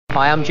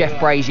Hi, I'm Jeff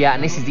Brazier,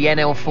 and this is the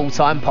NL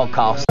Full-Time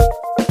Podcast.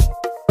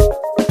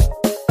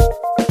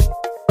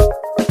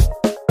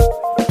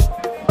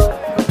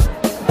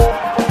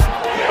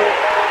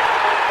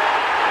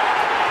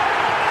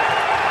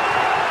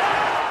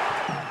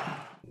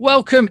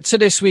 Welcome to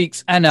this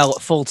week's NL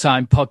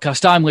Full-Time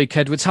Podcast. I'm Luke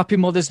Edwards. Happy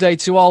Mother's Day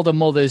to all the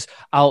mothers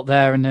out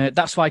there. And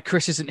that's why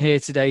Chris isn't here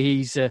today.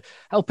 He's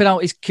helping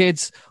out his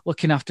kids,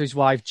 looking after his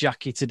wife,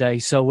 Jackie, today.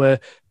 So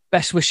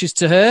best wishes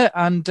to her.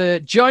 And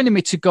joining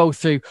me to go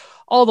through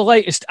all the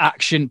latest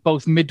action,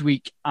 both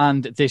midweek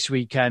and this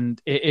weekend,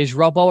 it is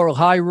Rob Orrell.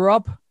 Hi,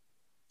 Rob.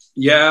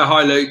 Yeah,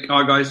 hi, Luke.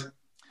 Hi, guys.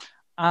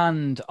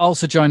 And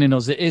also joining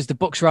us, it is the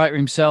Bucks writer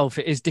himself.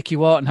 It is Dickie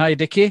Wharton. Hi,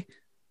 Dickie.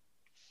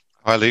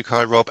 Hi, Luke.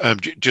 Hi, Rob. I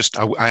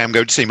am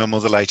going to see my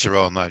mother later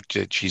on.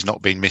 She's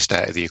not been missed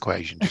out of the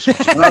equation. Just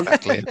wanted to make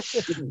that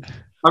clear.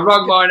 I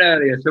rang mine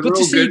earlier. So good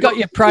to see you got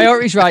your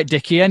priorities right,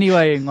 Dickie,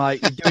 anyway, and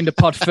like you're doing the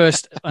pod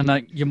first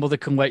and your mother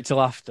can wait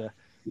till after.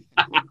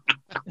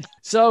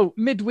 So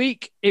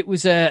midweek, it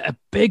was a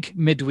big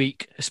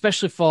midweek,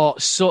 especially for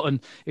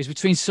Sutton. It was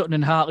between Sutton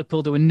and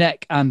Hartlepool. They were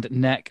neck and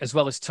neck, as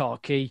well as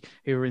Torquay,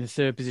 who were in the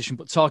third position,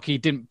 but Torquay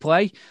didn't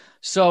play.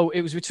 So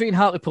it was between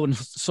Hartlepool and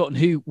Sutton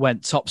who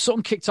went top.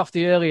 Sutton kicked off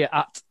the earlier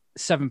at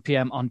 7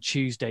 p.m. on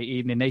Tuesday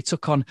evening. They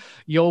took on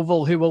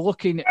Yeovil, who were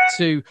looking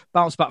to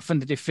bounce back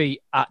from the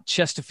defeat at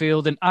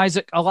Chesterfield. And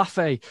Isaac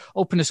Alafe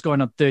opened the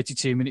scoring on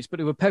 32 minutes, but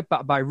they were pegged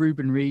back by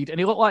Ruben Reid.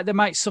 And it looked like they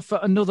might suffer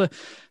another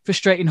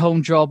frustrating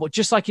home draw. But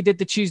just like he did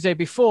the Tuesday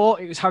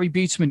before, it was Harry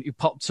Buteman who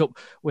popped up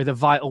with a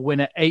vital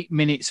winner 8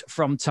 minutes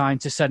from time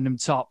to send them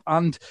top.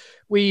 And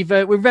we've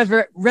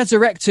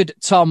resurrected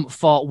Tom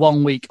for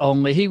 1 week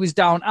only. He was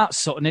down at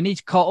Sutton and he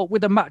caught up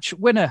with a match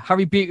winner,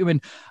 Harry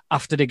Buteman,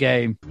 after the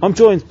game. I'm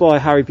joined by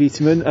Harry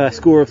Buteman,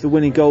 scorer of the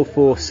winning goal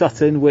for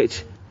Sutton,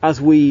 which,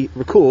 as we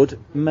record,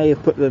 may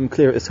have put them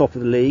clear at the top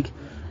of the league.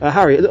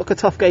 Harry, it looked like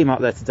a tough game out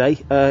there today.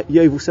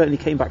 Yeovil certainly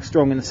came back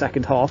strong in the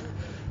second half.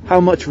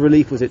 How much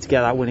relief was it to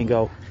get that winning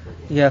goal?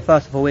 Yeah,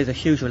 first of all, it's a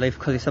huge relief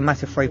because it's a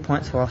massive 3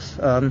 points for us.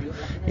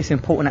 It's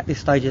important at this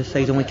stage of the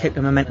season we keep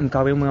the momentum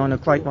going. We're on a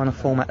great run of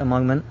form at the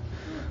moment.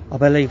 I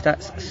believe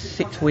that's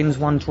 6 wins,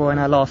 1 draw in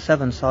our last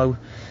 7. So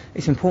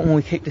it's important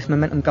we keep this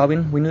momentum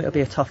going. We knew it would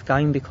be a tough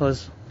game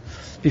because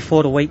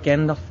before the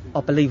weekend, I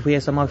believe we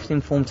as the most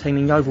informed team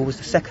in Yeovil was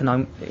the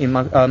second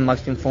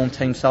most informed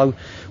team. So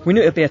we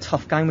knew it would be a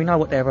tough game. We know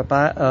what they're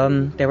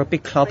about. They're a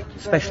big club,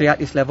 especially at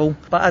this level.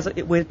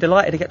 But we're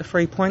delighted to get the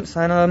 3 points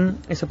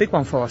and it's a big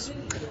one for us.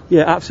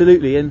 Yeah,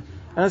 absolutely. And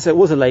as I said, it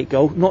was a late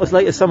goal. Not as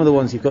late as some of the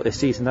ones you've got this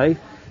season, though.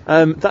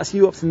 That's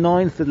you up to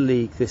 9 for the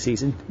league this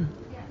season.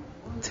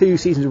 2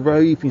 seasons in a row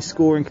you've been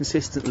scoring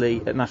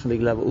consistently at National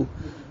League level.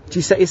 Do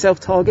you set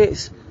yourself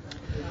targets?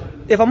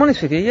 If I'm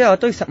honest with you, yeah, I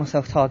do set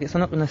myself targets.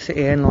 I'm not going to sit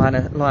here and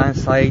lie and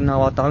say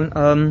no, I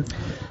don't.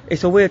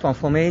 It's a weird one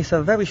for me. It's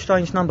a very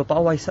strange number, but I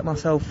always set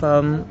myself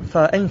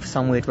 13 for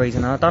some weird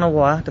reason. I don't know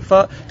why.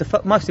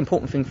 The most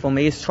important thing for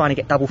me is trying to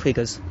get double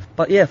figures.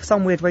 But yeah, for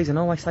some weird reason,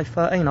 I always say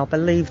 13. I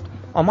believe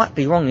I might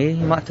be wrong here.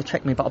 You might have to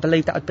check me, but I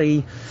believe that would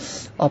be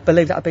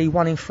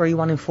 1 in 3,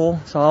 1 in 4.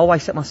 So I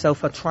always set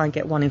myself try and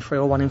get 1 in 3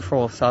 or 1 in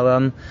 4.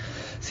 So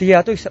yeah,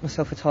 I do set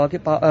myself a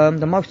target, but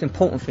the most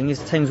important thing is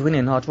the team's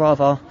winning. I'd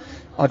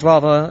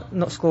rather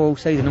not score all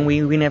season and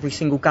we win every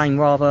single game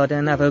rather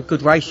than have a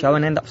good ratio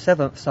and end up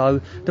 7th. So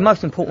the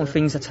most important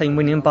thing is the team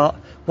winning, but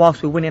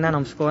whilst we're winning and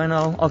I'm scoring,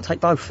 I'll take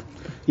both.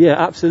 Yeah,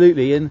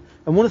 absolutely. And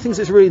one of the things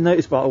that's really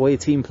noticed about the way your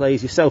team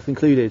plays, yourself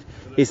included,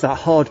 is that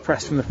hard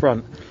press from the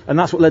front. And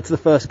that's what led to the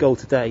first goal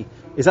today.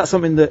 Is that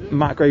something that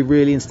Matt Gray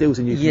really instills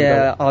in you?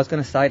 Yeah, I was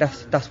going to say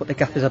that's what the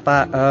gaffer's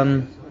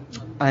about.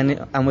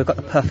 And we've got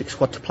the perfect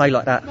squad to play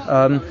like that.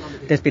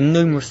 There's been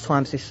numerous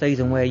times this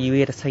season where you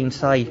hear the team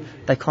say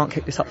they can't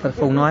kick this up for the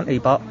full 90,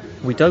 but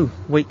we do.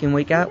 Week in,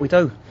 week out, we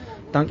do.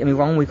 Don't get me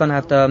wrong, we're going to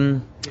have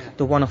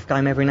the one-off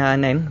game every now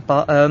and then.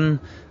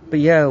 But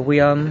yeah,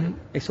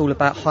 it's all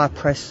about high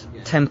press,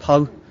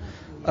 tempo,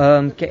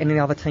 getting in the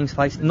other team's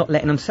face, not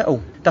letting them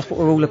settle. That's what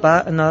we're all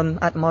about, and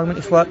at the moment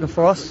it's working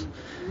for us.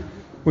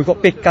 We've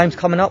got big games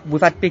coming up.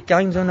 We've had big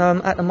games, and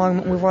at the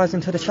moment we're rising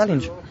to the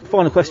challenge.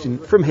 Final question.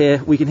 From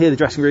here, we can hear the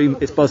dressing room.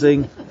 It's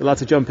buzzing. The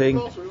lads are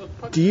jumping.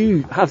 Do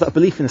you have that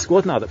belief in the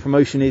squad now that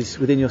promotion is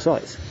within your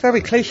sights?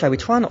 Very cliche. We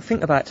try not to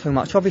think about it too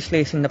much.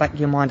 Obviously, it's in the back of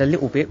your mind a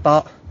little bit,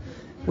 but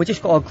we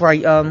just got a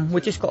great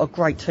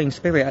team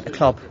spirit at the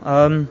club.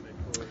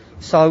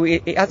 So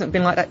it hasn't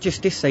been like that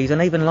just this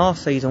season. Even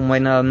last season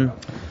when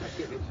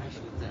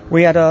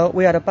we had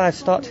a bad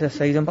start to the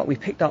season, but we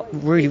picked up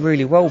really,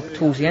 really well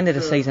towards the end of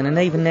the season. And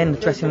even then, the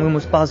dressing room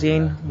was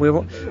buzzing.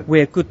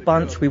 We're a good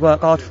bunch. We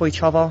work hard for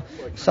each other.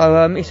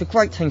 So it's a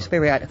great team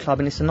spirit at the club,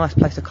 and it's a nice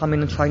place to come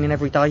in and train in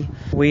every day.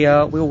 We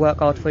all work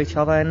hard for each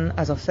other, and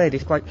as I said,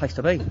 it's a great place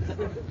to be.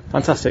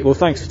 Fantastic. Well,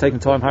 thanks for taking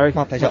the time, Harry.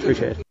 My pleasure. Much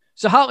appreciated.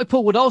 So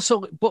Hartlepool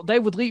they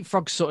would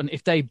leapfrog Sutton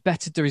if they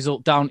bettered the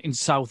result down in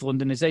South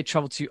London as they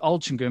travelled to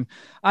Altrincham.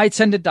 I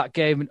attended that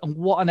game, and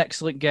what an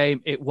excellent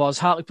game it was.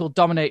 Hartlepool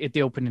dominated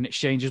the opening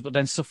exchanges, but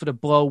then suffered a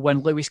blow when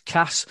Lewis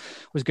Cass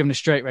was given a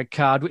straight red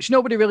card, which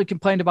nobody really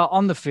complained about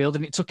on the field,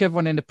 and it took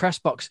everyone in the press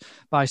box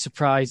by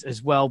surprise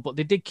as well. But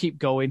they did keep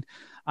going,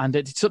 and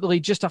it took the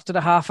lead just after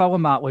the half-hour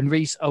mark when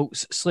Rhys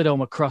Oates slid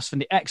home across from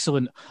the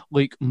excellent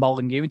Luke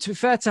Molyneux. And to be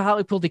fair to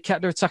Hartlepool, they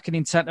kept their attacking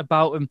intent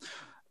about them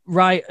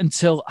right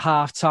until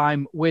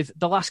half-time. With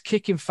the last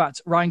kick, in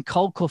fact, Ryan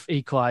Colclough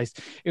equalised.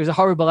 It was a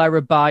horrible error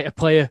by a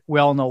player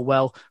we all know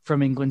well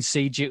from England's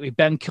Sea Duty,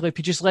 Ben Killip.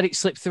 He just let it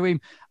slip through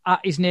him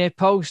at his near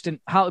post, and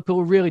Hartlepool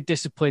were really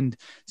disciplined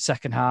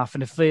second half.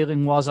 And the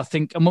feeling was, I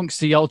think, amongst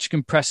the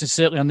Altrincham press and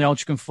certainly on the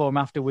Altrincham forum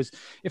afterwards,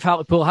 if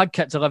Hartlepool had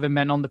kept 11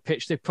 men on the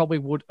pitch, they probably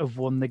would have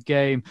won the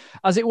game.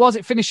 As it was,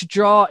 it finished a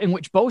draw in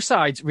which both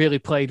sides really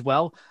played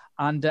well.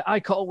 And I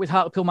caught up with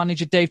Hartlepool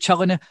manager Dave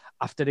Challoner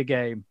after the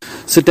game.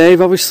 So,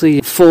 Dave, obviously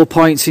 4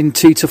 points in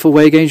 2 tough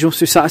away games. You must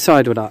be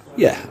satisfied with that?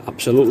 Yeah,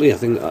 absolutely. I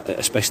think,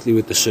 especially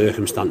with the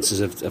circumstances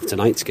of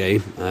tonight's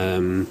game,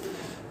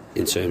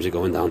 in terms of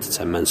going down to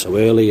 10 men so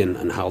early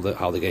and how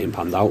the game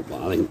panned out.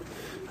 But I think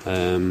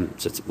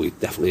we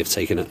definitely have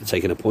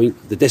taken a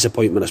point. The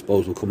disappointment, I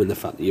suppose, will come in the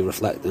fact that you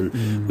reflect,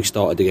 and we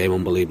started the game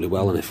unbelievably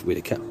well. And if we'd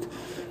have kept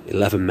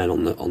 11 men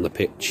on the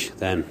pitch,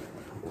 then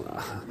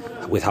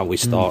with how we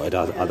started,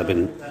 I'd have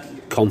been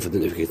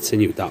confident if we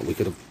continued that we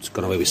could have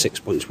gone away with 6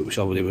 points, which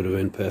probably would have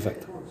been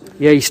perfect.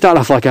 Yeah, you started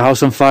off like a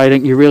house on fire,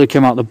 didn't you? You really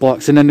came out the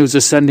blocks, and then there was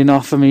a sending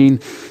off. I mean,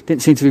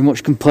 didn't seem to be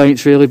much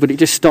complaints really, but it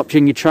just stopped you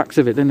in your tracks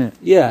of it, didn't it?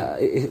 Yeah,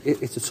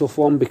 it's a tough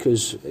one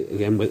because,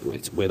 again,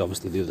 we're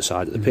obviously the other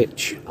side of the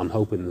pitch. I'm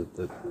hoping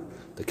that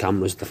the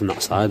cameras from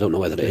that side, I don't know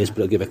whether it is, but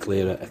it'll give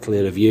a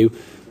clearer view.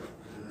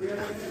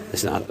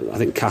 Listen, I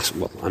think Cass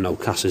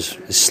has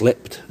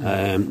slipped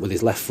with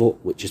his left foot,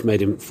 which has made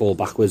him fall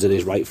backwards, and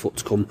his right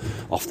foot's come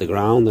off the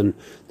ground, and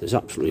there's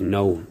absolutely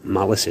no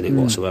malice in it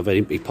whatsoever.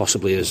 He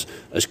possibly has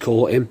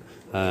caught him,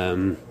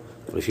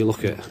 but if you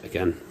look at,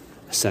 again,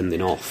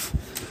 sending off,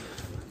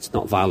 it's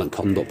not violent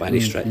conduct by any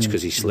stretch,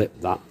 because he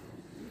slipped. That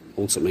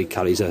ultimately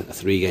carries a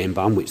 3-game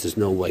ban, which there's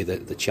no way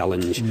that the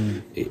challenge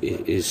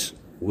is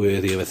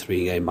worthy of a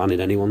 3-game ban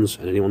in anyone's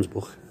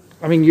book.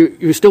 I mean, you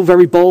were still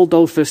very bold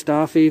though first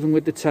half, even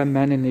with the 10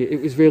 men, and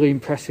it was really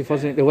impressive,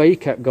 wasn't it, the way you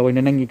kept going,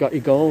 and then you got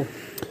your goal.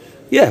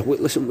 Yeah,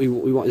 listen, we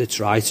wanted to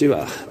try to.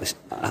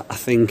 I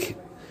think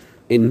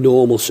in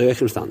normal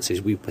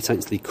circumstances we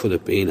potentially could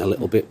have been a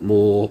little bit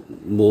more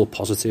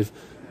positive,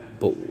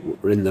 but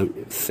we're in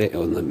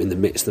the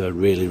midst of a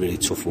really, really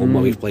tough one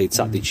where we've played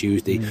Saturday,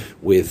 Tuesday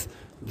with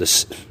the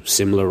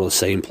similar or the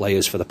same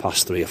players for the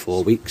past 3 or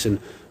 4 weeks,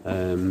 and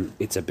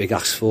it's a big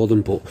ask for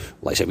them. But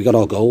like I said, we got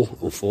our goal.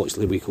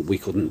 Unfortunately, we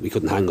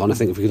couldn't hang on. I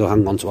think if we could have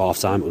hung on to half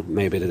time, it would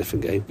maybe been a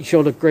different game. You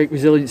showed a great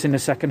resilience in the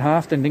second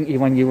half, then, didn't you,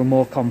 when you were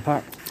more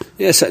compact?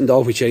 Yeah, second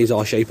half we changed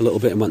our shape a little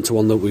bit and went to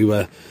one that we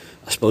were,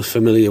 I suppose,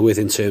 familiar with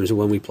in terms of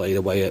when we played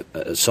away at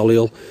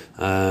Solihull.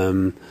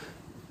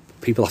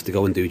 People have to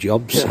go and do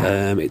jobs.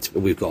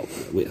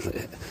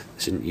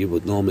 Listen, you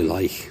would normally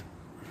like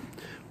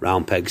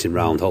round pegs in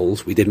round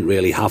holes. We didn't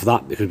really have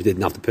that because we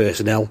didn't have the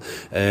personnel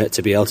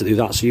to be able to do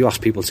that. So you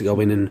ask people to go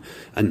in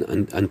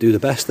and do the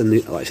best, and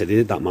like I said, they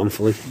did that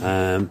manfully,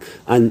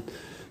 and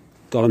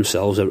got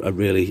themselves a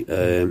really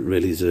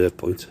deserved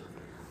point.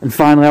 And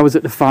finally, I was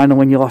at the final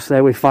when you lost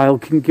there with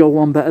Fylde. Can you go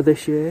one better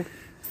this year?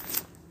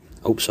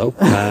 Hope so.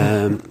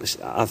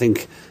 I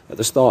think at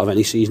the start of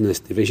any season in this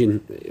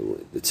division,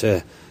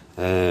 to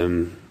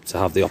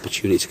have the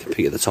opportunity to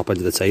compete at the top end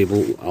of the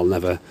table, I'll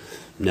never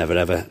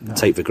ever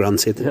take for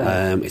granted.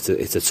 Yeah.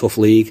 It's a tough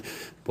league,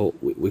 but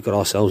we've got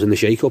ourselves in the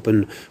shake-up,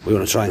 and we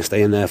want to try and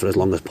stay in there for as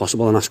long as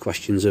possible and ask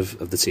questions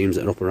of the teams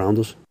that are up around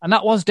us. And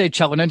that was Dave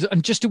Challoner.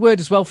 And just a word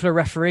as well for the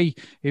referee,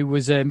 who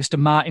was Mr.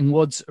 Martin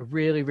Woods. A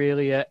really,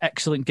 really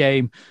excellent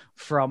game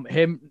from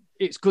him.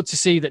 It's good to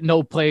see that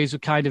no players were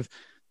kind of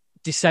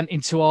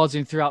dissenting towards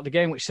him throughout the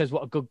game, which says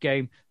what a good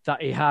game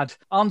that he had.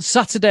 On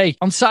Saturday,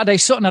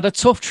 Sutton had a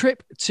tough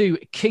trip to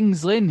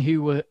Kings Lynn,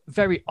 who were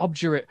very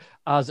obdurate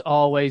as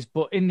always,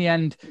 but in the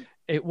end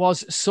it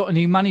was Sutton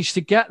who managed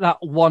to get that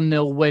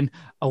 1-0 win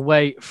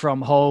away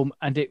from home,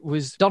 and it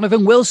was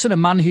Donovan Wilson, a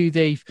man who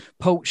they've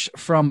poached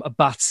from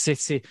Bath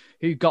City,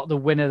 who got the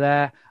winner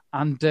there.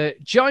 And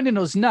joining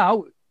us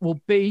now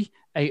will be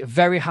a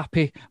very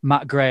happy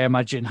Matt Gray, I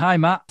imagine. Hi,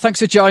 Matt. Thanks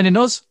for joining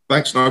us.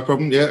 Thanks, no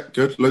problem. Yeah,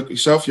 good. Luke,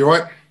 yourself, you all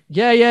right?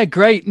 Yeah,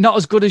 great. Not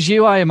as good as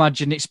you, I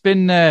imagine. It's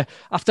been,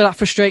 after that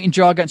frustrating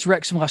draw against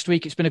Wrexham last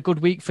week, it's been a good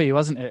week for you,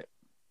 hasn't it?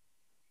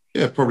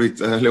 Yeah, probably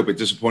a little bit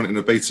disappointing.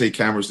 The BT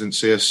cameras didn't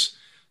see us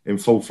in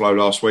full flow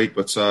last week,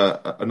 but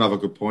another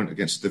good point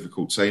against a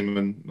difficult team.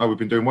 And no, we've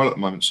been doing well at the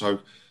moment, so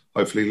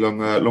hopefully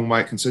long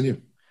may it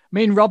continue.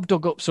 Me and Rob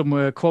dug up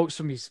some quotes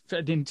from his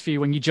interview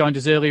when you joined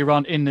us earlier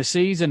on in the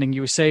season, and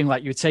you were saying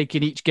like you were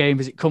taking each game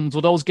as it comes.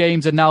 Well, those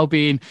games are now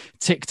being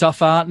ticked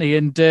off, aren't they?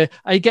 And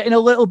are you getting a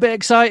little bit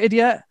excited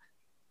yet?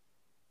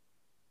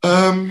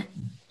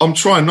 I'm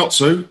trying not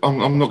to.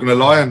 I'm not going to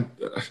lie. And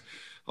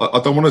I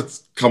don't want to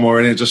come on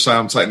in and just say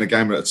I'm taking the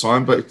game at a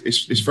time, but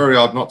it's very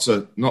hard not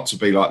to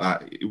be like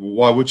that.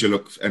 Why would you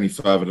look any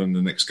further than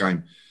the next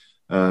game?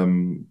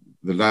 The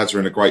lads are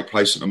in a great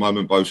place at the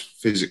moment, both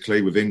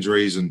physically with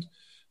injuries and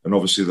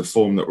obviously the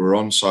form that we're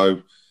on.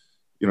 So,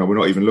 we're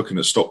not even looking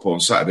at Stockport on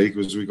Saturday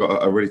because we've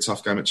got a really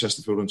tough game at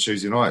Chesterfield on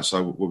Tuesday night.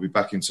 So we'll be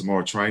back in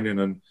tomorrow training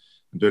and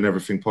doing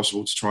everything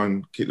possible to try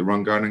and keep the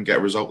run going and get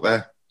a result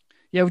there.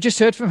 Yeah, we just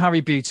heard from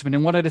Harry Buterman,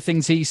 and one of the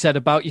things he said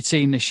about your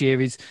team this year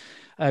is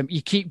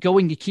you keep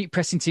going, you keep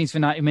pressing teams for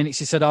 90 minutes.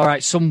 He said, all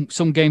right, some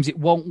games it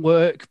won't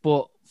work,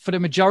 but for the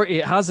majority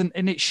it hasn't,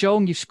 and it's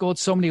shown. You've scored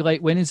so many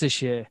late winners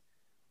this year.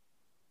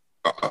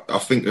 I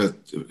think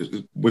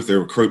that with the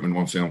recruitment,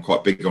 one thing I'm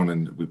quite big on,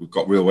 and we've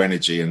got real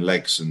energy and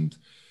legs, and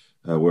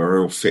we're a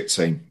real fit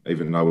team,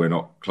 even though we're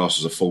not classed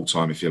as a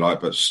full-time, if you like,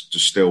 but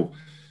just still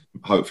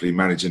hopefully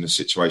managing the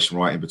situation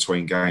right in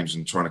between games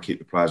and trying to keep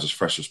the players as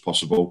fresh as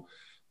possible.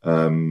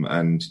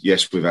 And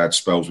yes, we've had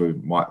spells where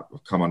we might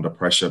come under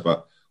pressure,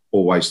 but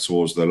always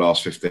towards the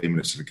last 15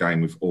 minutes of the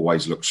game, we've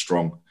always looked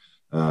strong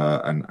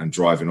and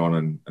driving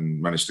on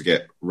and managed to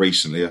get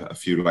recently a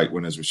few late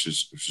winners, which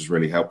has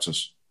really helped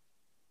us.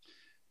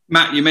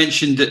 Matt, you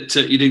mentioned that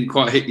you didn't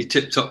quite hit your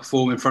tip-top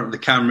form in front of the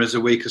cameras a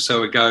week or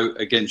so ago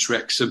against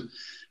Wrexham.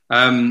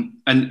 And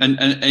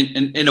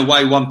in a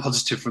way, one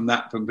positive from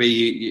that would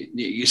be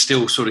you're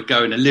still sort of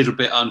going a little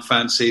bit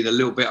unfancied, a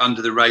little bit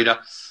under the radar.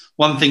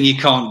 One thing you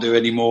can't do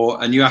anymore,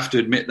 and you have to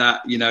admit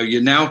that,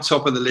 you're now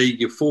top of the league.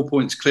 You're 4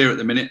 points clear at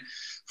the minute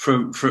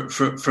from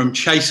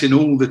chasing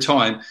all the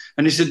time.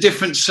 And it's a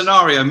different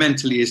scenario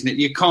mentally, isn't it?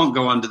 You can't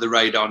go under the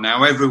radar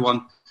now.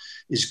 Everyone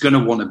is going to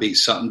want to beat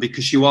Sutton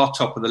because you are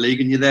top of the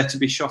league and you're there to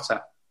be shot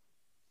at.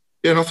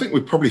 Yeah, and I think we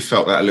probably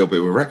felt that a little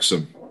bit with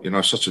Wrexham.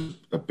 Such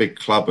a big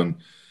club and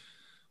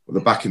the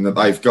backing that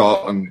they've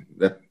got, and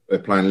they're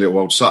playing Little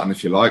Old Sutton,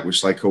 if you like,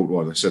 which they called,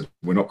 well, they said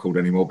we're not called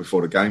anymore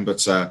before the game, but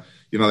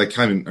they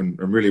came in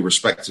and really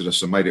respected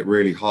us and made it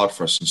really hard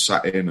for us and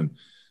sat in and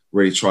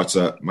really tried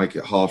to make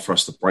it hard for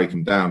us to break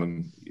them down.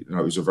 And it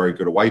was a very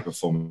good away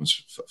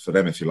performance for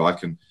them, if you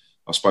like. And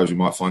I suppose we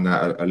might find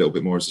that a little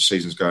bit more as the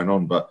season's going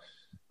on. But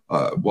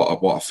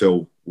what I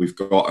feel we've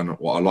got and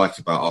what I like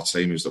about our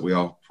team is that we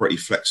are pretty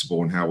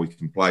flexible in how we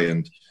can play,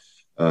 and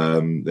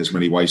there's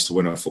many ways to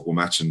win a football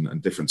match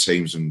and different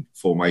teams and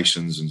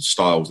formations and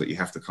styles that you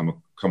have to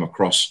come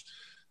across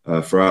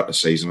throughout the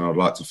season. I'd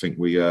like to think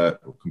we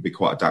can be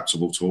quite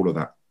adaptable to all of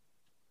that.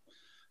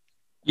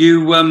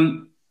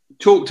 You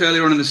talked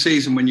earlier on in the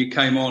season when you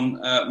came on,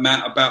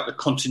 Matt, about the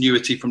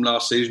continuity from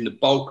last season, the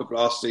bulk of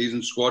last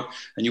season's squad,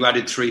 and you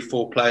added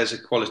 3-4 players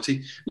of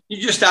quality.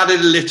 You just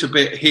added a little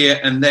bit here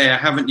and there,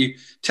 haven't you?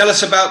 Tell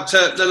us about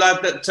the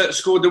lad that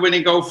scored the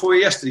winning goal for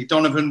you yesterday,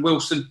 Donovan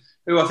Wilson,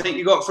 who I think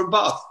you got from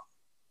Bath.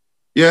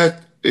 Yeah,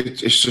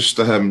 it's just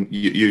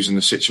using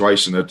the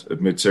situation that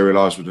had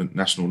materialised with the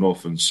National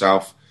North and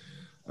South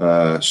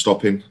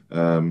stopping.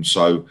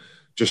 So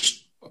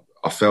just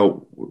I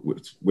felt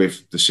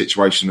with the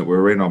situation that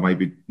we're in, I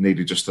maybe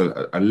needed just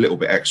a little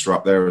bit extra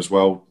up there as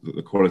well.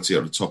 The quality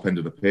at the top end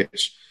of the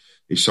pitch.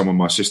 He's someone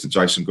my assistant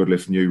Jason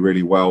Goodliff knew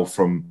really well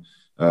from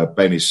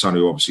Ben, his son,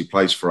 who obviously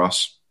plays for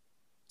us,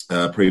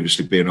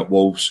 previously being at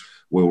Wolves.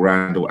 Will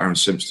Randall, Aaron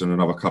Simpson, and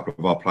another couple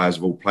of our players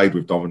have all played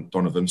with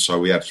Donovan. So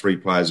we had 3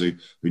 players who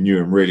knew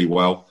him really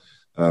well.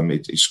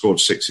 He scored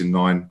 6 in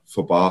 9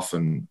 for Bath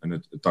and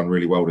had done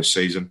really well this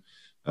season.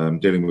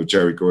 Dealing with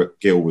Jerry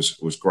Gill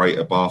was great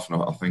at Bath,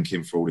 and I thank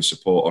him for all his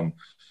support on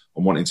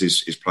wanting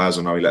his players.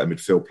 I know he let a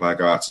midfield player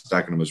go out to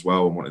Dagenham as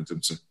well and wanted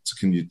them to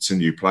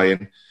continue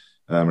playing.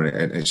 And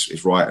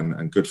it's right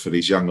and good for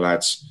these young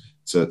lads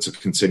to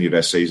continue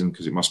their season,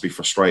 because it must be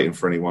frustrating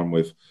for anyone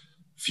with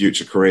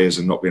future careers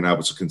and not being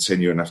able to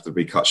continue and have to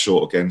be cut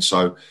short again.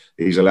 So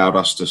he's allowed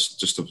us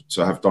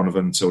to have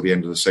Donovan until the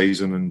end of the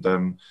season,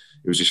 and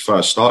it was his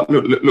first start.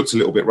 Looked a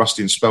little bit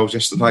rusty in spells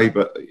yesterday,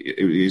 but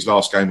his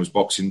last game was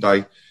Boxing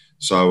Day.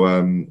 So,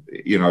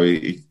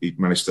 he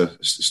managed to,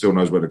 still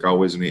knows where the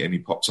goal is, and he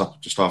popped up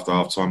just after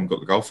half-time and got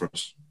the goal for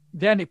us.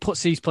 Then it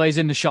puts these players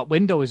in the shop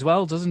window as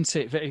well, doesn't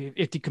it?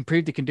 If they can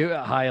prove they can do it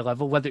at a higher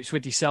level, whether it's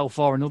with yourself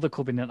or another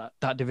club in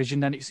that division,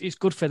 then it's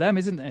good for them,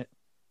 isn't it?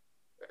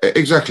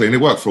 Exactly, and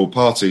it worked for all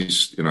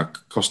parties,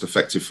 cost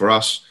effective for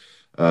us.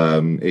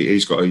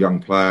 He's got a young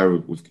player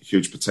with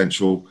huge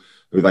potential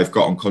who they've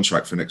got on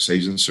contract for next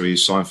season, so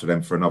he's signed for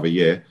them for another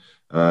year.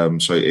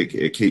 So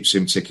it keeps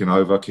him ticking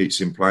over,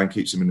 keeps him playing,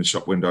 keeps him in the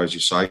shop window, as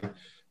you say.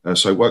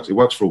 So it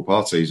works for all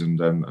parties, and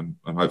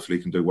hopefully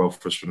he can do well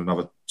for us for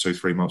another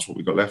 2-3 months, what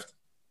we've got left.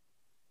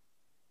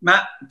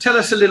 Matt, tell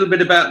us a little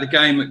bit about the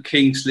game at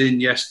Kings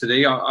Lynn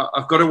yesterday.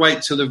 I've got to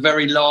wait till the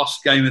very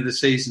last game of the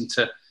season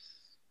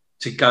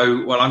to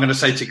go. Well, I'm going to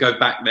say to go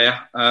back there.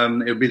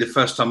 It'll be the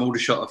first time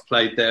Aldershot have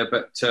played there,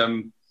 but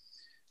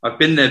I've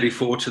been there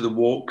before to the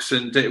walks,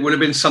 and it would have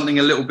been something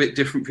a little bit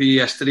different for you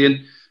yesterday,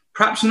 and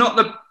perhaps not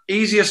the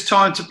easiest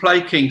time to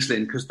play Kings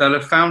Lynn, because they'll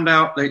have found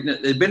out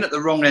they've been at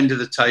the wrong end of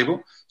the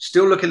table,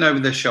 still looking over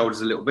their shoulders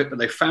a little bit, but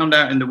they found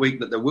out in the week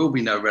that there will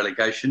be no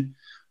relegation,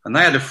 and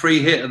they had a free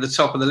hit at the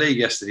top of the league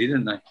yesterday,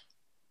 didn't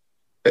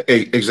they?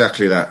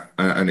 Exactly that,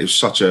 and it was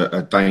such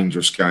a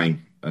dangerous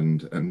game,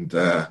 and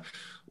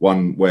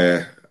one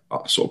where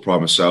I sort of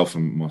pride myself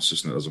and my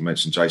assistant, as I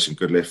mentioned, Jason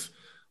Goodliff,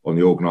 on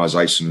the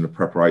organisation and the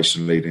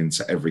preparation leading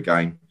into every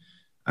game.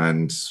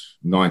 And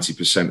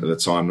 90% of the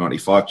time,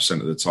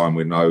 95% of the time,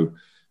 we know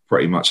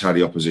pretty much how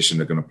the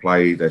opposition are going to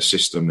play, their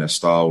system, their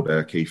style,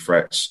 their key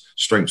threats,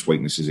 strengths,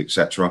 weaknesses,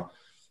 etc.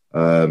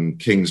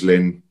 Kings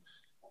Lynn,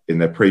 in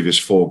their previous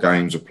 4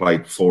 games, have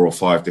played 4 or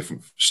 5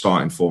 different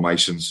starting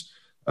formations,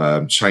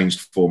 changed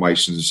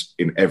formations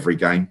in every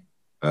game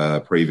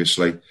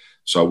previously.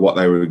 So what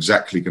they were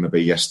exactly going to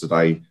be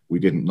yesterday, we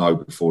didn't know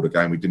before the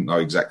game. We didn't know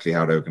exactly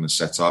how they were going to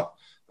set up.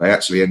 They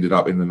actually ended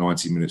up in the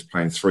 90 minutes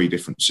playing 3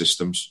 different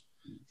systems.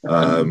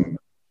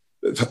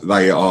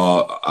 They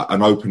are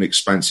an open,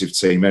 expansive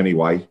team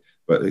anyway,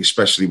 but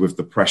especially with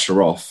the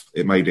pressure off,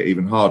 it made it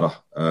even harder.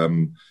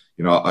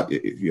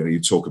 You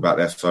talk about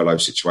their furlough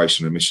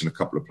situation and missing a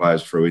couple of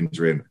players through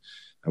injury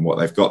and what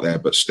they've got there,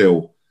 but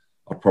still,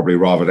 I'd probably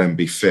rather them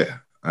be fit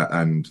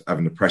and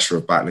having the pressure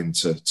of battling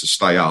to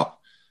stay up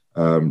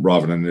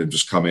rather than them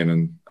just come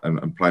in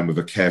and playing with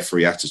a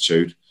carefree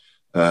attitude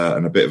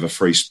and a bit of a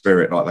free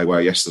spirit like they were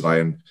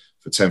yesterday. And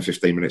for 10,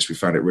 15 minutes, we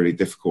found it really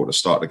difficult to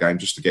start the game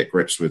just to get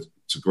grips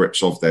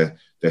of their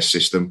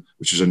system,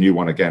 which is a new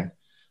one again,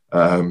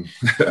 from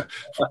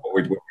what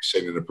we'd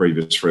seen in the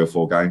previous 3 or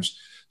 4 games.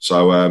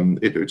 So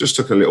it just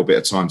took a little bit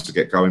of time to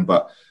get going,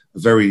 but a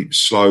very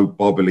slow,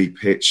 bobbly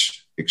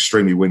pitch,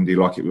 extremely windy,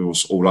 like it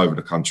was all over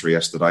the country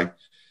yesterday.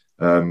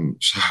 So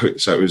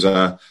it was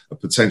a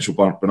potential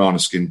banana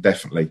skin,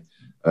 definitely.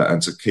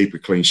 And to keep a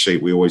clean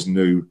sheet, we always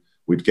knew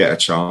we'd get a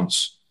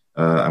chance.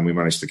 And we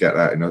managed to get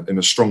that in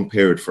a strong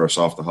period for us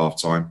after half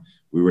time.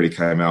 We really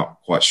came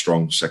out quite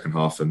strong second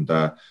half and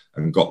got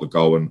the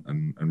goal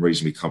and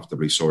reasonably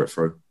comfortably saw it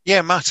through.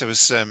 Yeah, Matt, I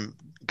was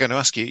going to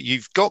ask you,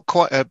 you've got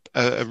quite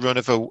a run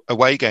of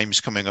away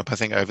games coming up, I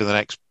think, over the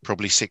next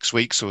probably 6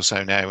 weeks or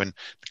so now. And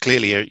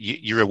clearly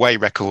your away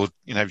record,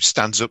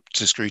 stands up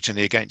to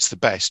scrutiny against the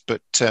best.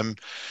 But,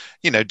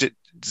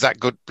 does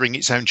that bring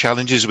its own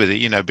challenges with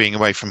it, being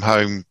away from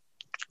home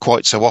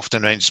quite so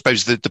often? I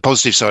suppose the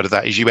positive side of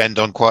that is you end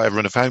on quite a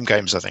run of home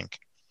games, I think.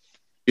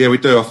 Yeah, we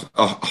do.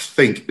 I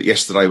think that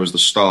yesterday was the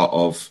start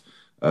of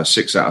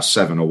 6 out of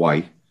 7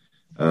 away.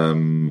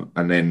 And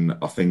then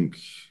I think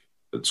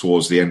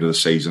towards the end of the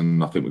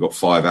season, I think we got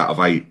 5 out of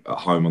 8 at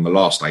home on the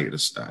last 8 of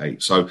the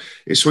 8. So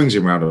it swings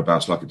in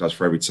roundabouts like it does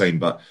for every team.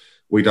 But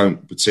we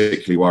don't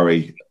particularly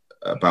worry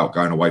about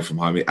going away from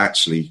home. It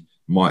actually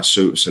might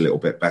suit us a little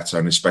bit better,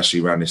 and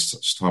especially around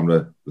this time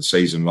of the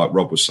season, like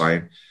Rob was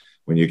saying,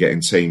 when you're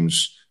getting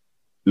teams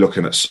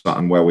looking at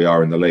Sutton where we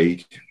are in the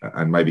league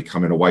and maybe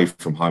coming away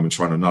from home and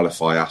trying to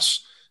nullify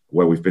us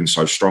where we've been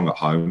so strong at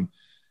home.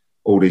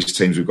 All these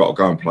teams we've got to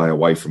go and play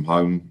away from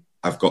home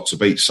have got to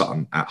beat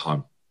Sutton at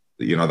home.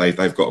 They've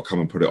got to come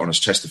and put it on us.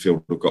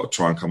 Chesterfield have got to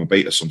try and come and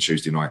beat us on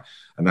Tuesday night.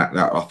 And that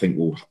I think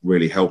will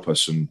really help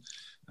us and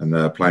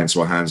play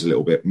into our hands a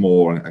little bit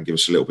more and give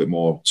us a little bit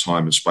more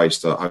time and space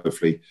to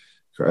hopefully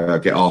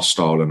get our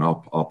style and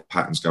our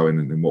patterns going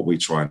in what we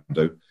try and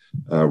do.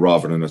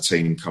 Rather than a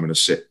team coming to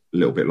sit a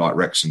little bit like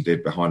Wrexham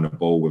did behind the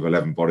ball with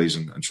 11 bodies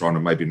and trying to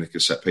maybe nick a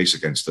set piece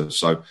against us.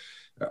 So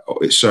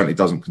it certainly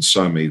doesn't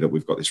concern me that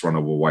we've got this run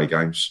of away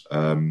games.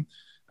 We'll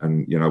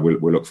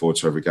look forward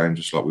to every game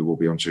just like we will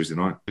be on Tuesday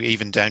night.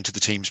 Even down to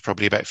the teams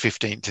probably about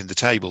 15th in the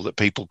table, that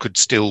people could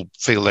still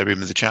feel they're in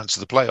with a chance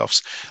of the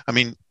playoffs. I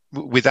mean,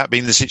 with that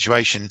being the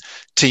situation,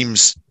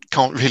 teams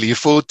can't really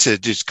afford to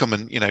just come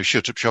and,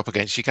 shut up shop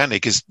against you, can they?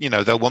 Because,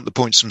 they'll want the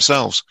points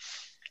themselves.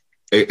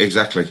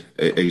 Exactly,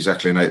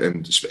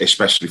 and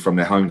especially from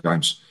their home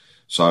games.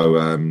 So,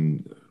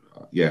 15th,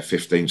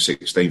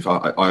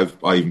 16th.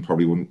 I even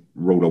probably wouldn't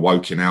rule a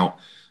Woking out.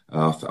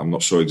 I'm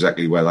not sure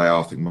exactly where they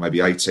are. I think maybe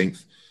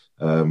 18th.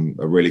 A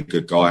really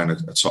good guy and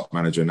a top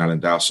manager in Alan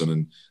Dowson.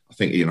 And I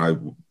think,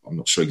 I'm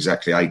not sure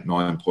exactly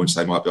 8-9 points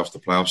they might be off the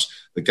playoffs.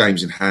 The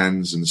game's in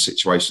hands and the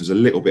situation's a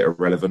little bit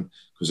irrelevant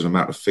because of the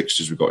amount of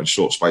fixtures we've got in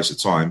short space of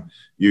time.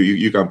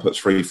 You go and put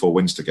 3-4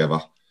 wins together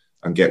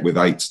and get with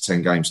 8 to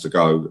 10 games to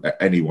go,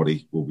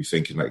 anybody will be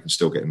thinking they can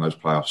still get in those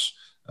playoffs.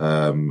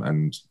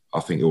 And I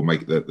think it will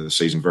make the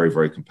season very,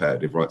 very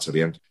competitive right to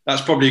the end.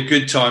 That's probably a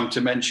good time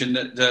to mention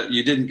that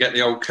you didn't get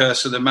the old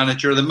Curse of the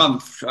Manager of the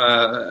Month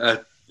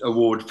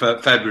award for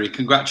February.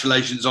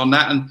 Congratulations on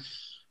that.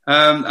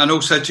 And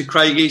also to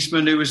Craig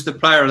Eastman, who was the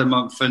Player of the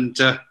Month. And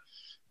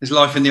there's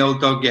life in the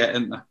old dog yet,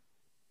 isn't there?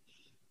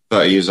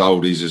 30 years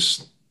old, he's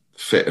as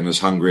fit and as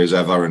hungry as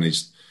ever. And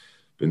he's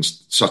been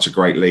such a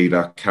great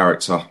leader,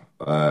 character,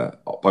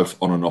 both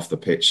on and off the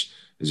pitch.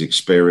 His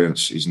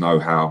experience, his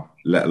know-how,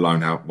 let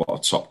alone what a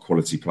top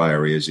quality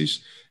player he is.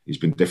 He's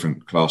been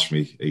different class for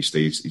me,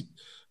 Easty.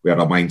 We had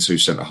our main 2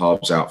 centre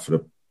halves out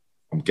for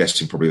I'm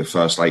guessing probably the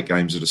first 8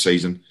 games of the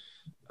season.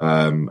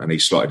 And he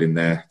slotted in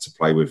there to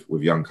play with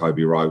young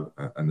Kobe Rowe,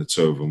 and the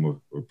 2 of them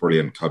were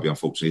brilliant. Kobe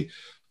unfortunately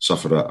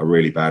suffered a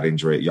really bad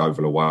injury at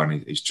Yeovil away,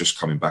 and he's just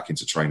coming back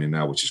into training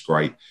now, which is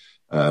great.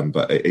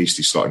 But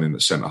Easty slotting in the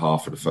centre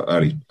half for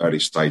the early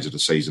stage of the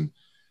season.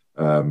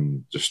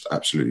 just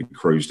absolutely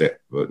cruised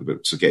it.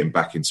 But to get him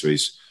back into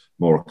his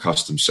more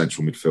accustomed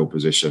central midfield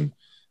position,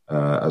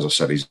 as I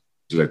said, he's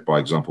led by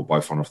example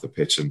both on and off the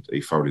pitch, and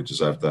he thoroughly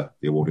deserved the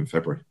award in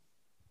February.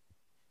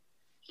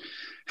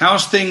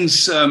 How's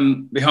things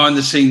behind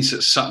the scenes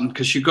at Sutton?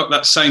 Because you've got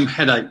that same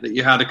headache that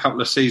you had a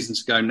couple of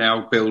seasons ago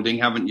now building,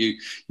 haven't you?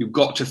 You've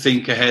got to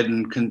think ahead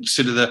and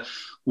consider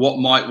what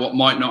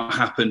might not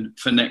happen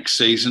for next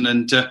season.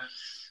 And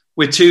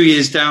we're 2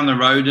 years down the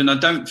road, and I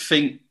don't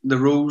think the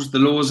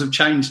laws have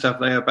changed, have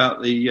they,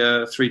 about the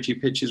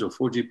 3G pitches or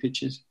 4G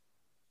pitches?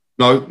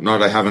 No,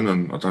 they haven't,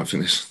 and I don't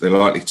think they're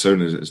likely to.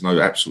 And there's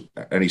no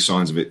any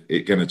signs of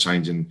it going to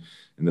change in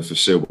the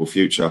foreseeable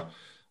future.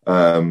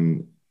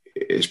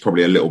 It's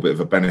probably a little bit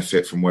of a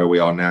benefit from where we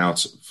are now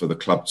for the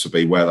club to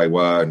be where they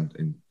were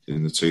in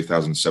the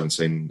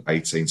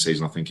 2017-18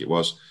 season, I think it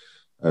was.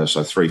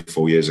 So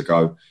 3-4 years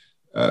ago.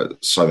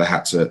 So they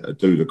had to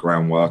do the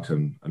groundwork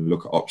and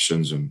look at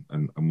options and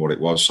what it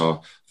was. So I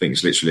think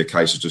it's literally a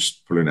case of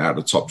just pulling it out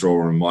of the top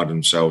drawer and reminding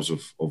themselves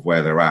of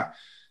where they're at.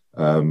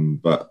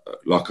 But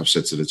like I've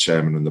said to the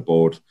chairman and the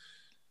board,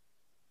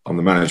 I'm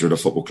the manager of the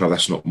football club.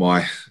 That's not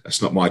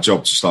my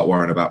job to start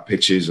worrying about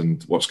pitches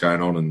and what's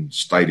going on and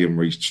stadium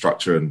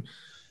restructure and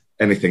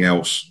anything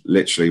else.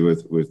 Literally,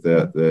 with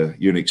the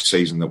unique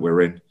season that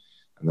we're in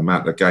and the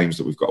amount of games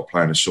that we've got to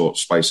play in a short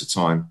space of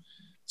time,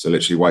 to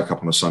literally wake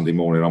up on a Sunday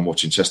morning, I'm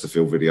watching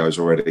Chesterfield videos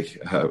already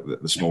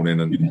this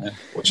morning and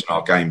watching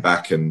our game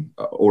back, and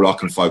all I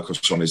can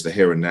focus on is the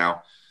here and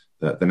now,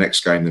 the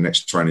next game, the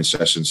next training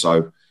session.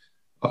 So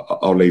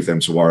I'll leave them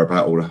to worry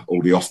about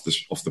all the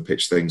off the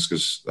pitch things,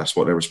 because that's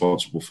what they're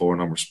responsible for,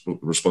 and I'm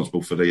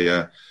responsible for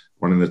the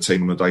running the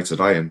team on a day to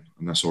day, and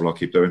that's all I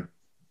keep doing.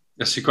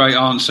 That's a great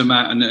answer,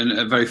 Matt, and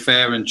a very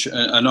fair and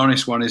an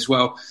honest one as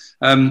well.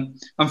 I'm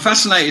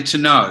fascinated to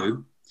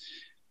know.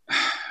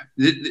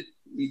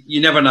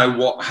 You never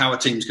know how a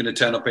team's going to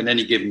turn up in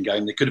any given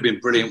game. They could have been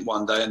brilliant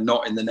one day and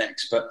not in the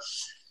next. But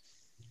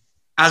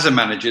as a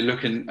manager,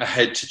 looking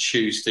ahead to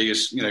Tuesday,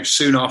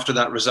 soon after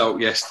that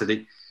result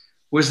yesterday,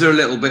 was there a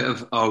little bit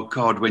of, oh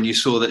God, when you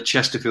saw that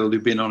Chesterfield,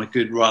 who'd been on a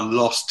good run,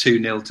 lost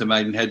 2-0 to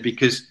Maidenhead?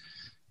 Because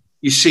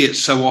you see it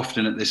so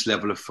often at this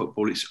level of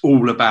football. It's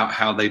all about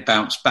how they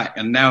bounce back.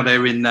 And now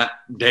they're in that,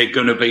 they're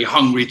going to be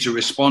hungry to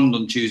respond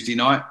on Tuesday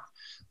night.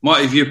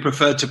 Might have you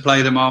preferred to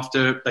play them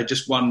after they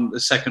just won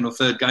the second or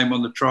third game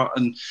on the trot?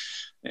 And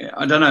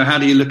I don't know, how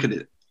do you look at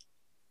it?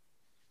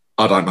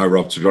 I don't know,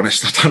 Rob, to be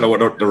honest. I don't know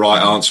what the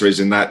right answer is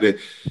in that.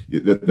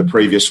 The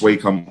previous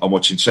week, I'm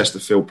watching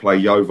Chesterfield play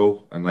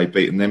Yeovil, and they've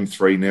beaten them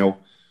 3-0.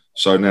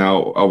 So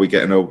now, are we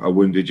getting a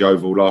wounded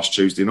Yeovil last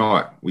Tuesday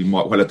night? We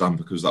might well have done,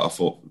 because I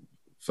thought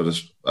for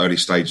the early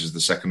stages of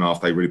the second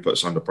half, they really put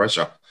us under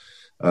pressure.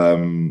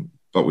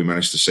 But we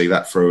managed to see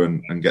that through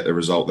and get the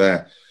result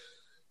there.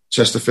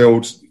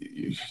 Chesterfield,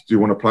 do you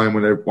want to play them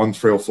when they're 1,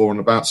 3 or 4 on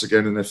the bounce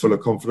again and they're full of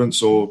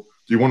confidence? Or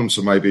do you want them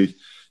to maybe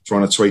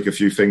trying to tweak a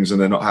few things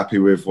and they're not happy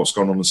with what's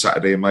gone on the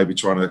Saturday and maybe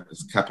trying to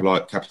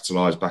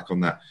capitalise back on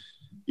that?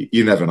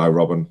 You never know,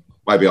 Robin.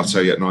 Maybe I'll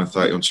tell you at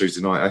 9:30 on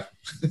Tuesday night,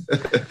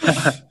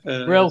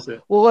 Real.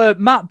 Well,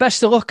 Matt,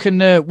 best of luck,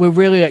 and we're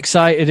really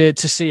excited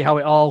to see how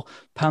it all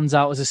pans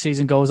out as the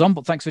season goes on.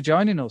 But thanks for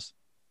joining us.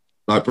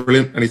 No,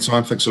 brilliant.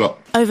 Anytime. Thanks a lot.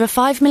 Over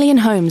 5 million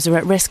homes are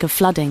at risk of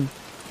flooding.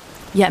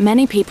 Yet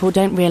many people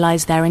don't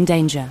realise they're in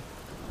danger.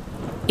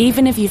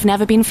 Even if you've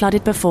never been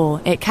flooded before,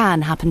 it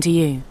can happen to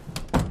you.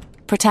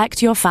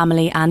 Protect your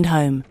family and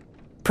home.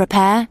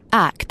 Prepare,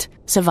 act,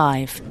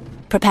 survive.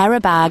 Prepare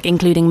a bag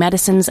including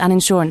medicines and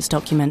insurance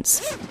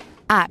documents.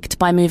 Act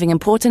by moving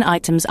important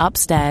items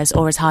upstairs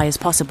or as high as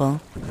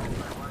possible.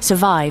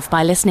 Survive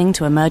by listening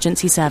to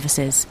emergency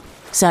services.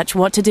 Search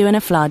what to do in a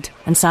flood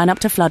and sign up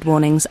to flood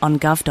warnings on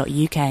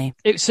gov.uk.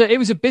 It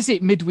was a busy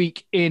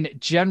midweek in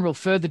general.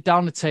 Further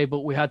down the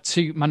table, we had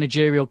 2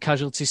 managerial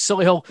casualties.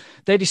 Solihull,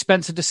 they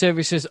dispensed the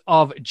services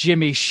of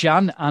Jimmy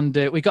Shan, and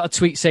we got a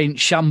tweet saying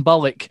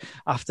shambolic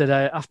after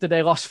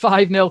they lost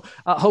 5-0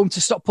 at home to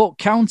Stockport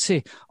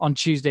County on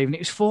Tuesday evening.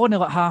 It was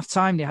 4-0 at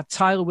half-time. They had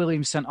Tyler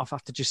Williams sent off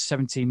after just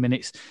 17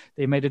 minutes.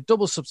 They made a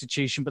double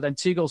substitution, but then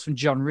 2 goals from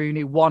John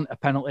Rooney, 1 a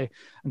penalty,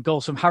 and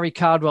goals from Harry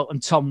Cardwell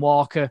and Tom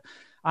Walker.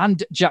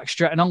 And Jack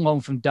Stretton on loan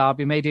from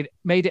Derby made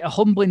it a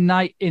humbling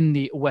night in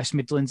the West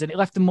Midlands, and it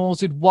left the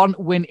Moors with 1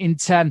 win in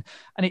 10,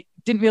 and it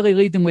didn't really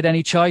leave them with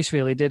any choice,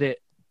 really, did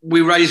it?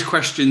 We raised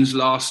questions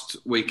last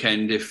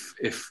weekend if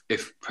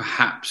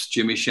perhaps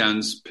Jimmy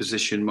Shan's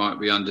position might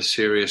be under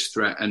serious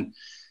threat, and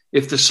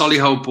if the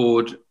Solihull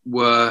board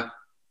were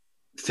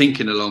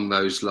thinking along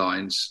those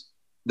lines,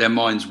 their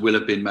minds will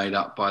have been made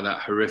up by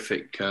that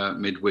horrific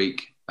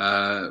midweek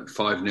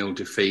 5-0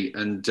 defeat.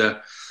 And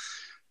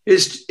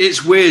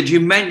It's weird. You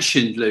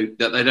mentioned, Luke,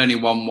 that they'd only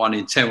won 1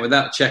 in 10.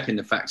 Without checking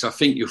the facts, I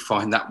think you'll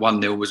find that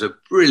 1-0 was a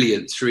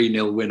brilliant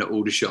 3-0 win at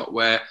Aldershot,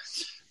 where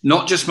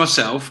not just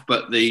myself,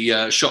 but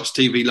the Shots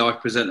TV live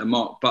presenter,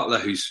 Mark Butler,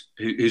 who's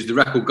the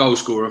record goal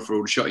scorer for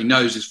Aldershot, he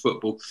knows his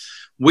football.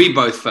 We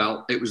both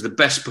felt it was the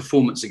best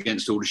performance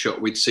against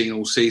Aldershot we'd seen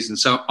all season.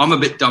 So I'm a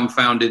bit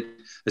dumbfounded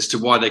as to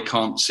why they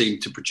can't seem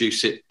to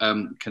produce it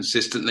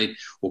consistently,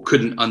 or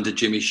couldn't under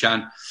Jimmy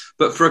Shan.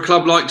 But for a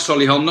club like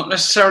Solihull, not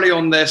necessarily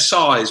on their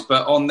size,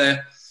 but on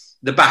the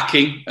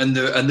backing and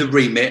the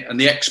remit and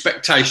the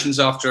expectations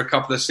after a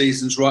couple of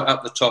seasons right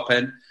up the top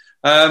end,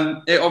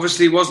 it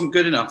obviously wasn't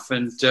good enough.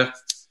 And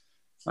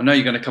I know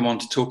you're going to come on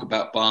to talk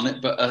about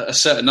Barnet, but a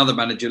certain other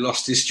manager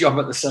lost his job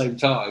at the same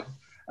time.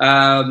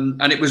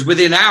 And it was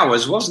within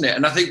hours, wasn't it?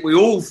 And I think we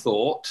all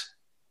thought,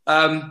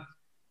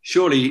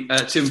 surely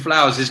Tim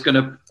Flowers is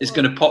going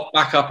to pop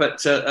back up at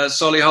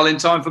Solihull in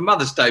time for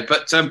Mother's Day.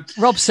 But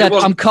Rob said,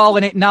 "I'm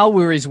calling it now,"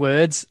 were his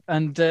words.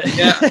 And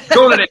yeah,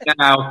 calling it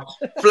now.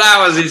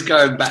 Flowers is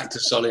going back to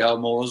Solihull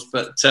Moors,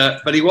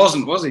 but he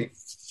wasn't, was he?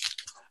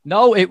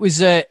 No, it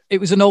was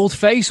an old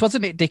face,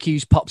 wasn't it, Dickie,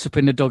 who's pops up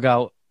in the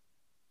dugout?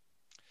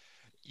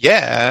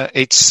 Yeah,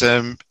 it's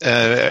a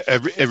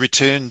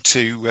return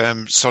to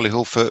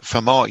Solihull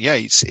for Mark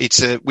Yates.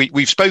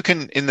 We've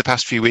spoken in the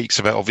past few weeks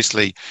about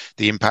obviously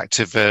the impact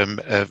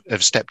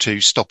of Step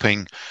 2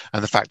 stopping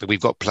and the fact that we've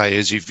got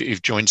players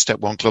who've joined Step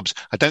 1 clubs.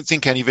 I don't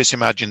think any of us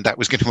imagined that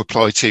was going to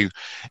apply to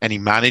any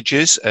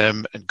managers.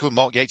 And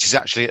Mark Yates is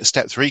actually at a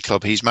Step 3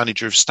 club. He's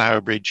manager of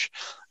Stourbridge.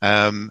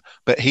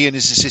 But he and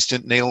his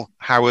assistant Neil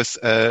Howarth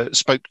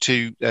spoke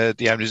to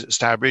the owners at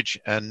Stourbridge,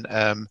 and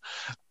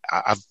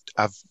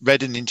I've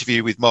read an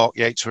interview with Mark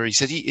Yates where he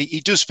said he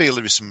does feel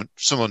there is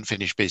some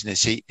unfinished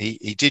business.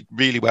 He did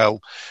really well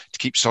to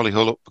keep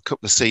Solihull up a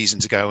couple of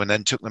seasons ago, and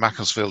then took the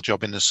Macclesfield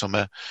job in the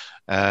summer.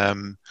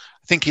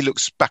 I think he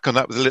looks back on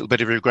that with a little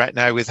bit of regret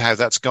now with how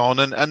that's gone,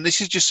 and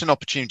this is just an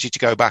opportunity to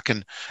go back.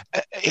 And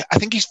I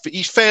think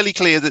he's fairly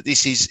clear that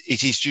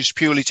it is just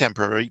purely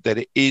temporary, that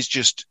it is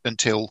just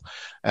until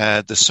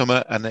the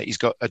summer, and that he's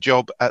got a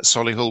job at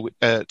Solihull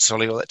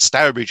at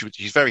Stourbridge, which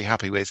he's very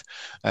happy with.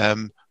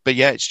 But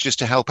yeah, it's just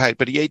to help out.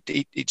 But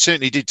it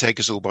certainly did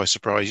take us all by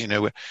surprise. You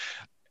know,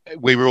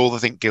 we were all, I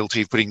think,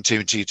 guilty of putting 2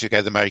 and 2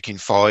 together, making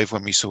 5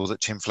 when we saw that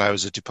Tim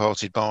Flowers had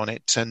departed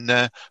Barnet.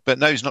 But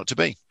no, it's not to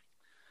be.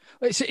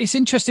 It's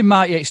interesting.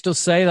 Mark Yates does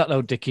say that,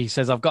 though, Dickie. He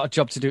says, "I've got a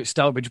job to do at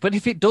Stourbridge." But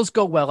if it does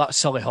go well at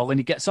Solihull and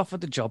he gets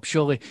offered the job,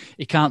 surely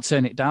he can't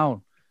turn it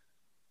down.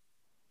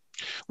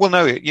 Well,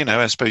 no, you know,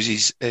 I suppose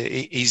he's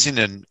in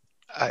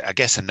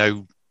a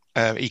no.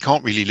 He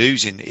can't really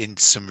lose in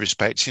some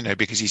respects, you know,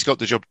 because he's got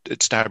the job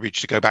at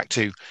Stourbridge to go back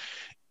to.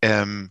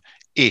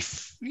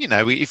 If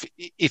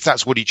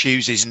that's what he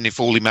chooses, and if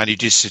all he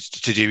manages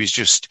to do is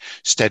just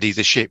steady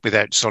the ship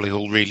without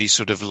Solihull really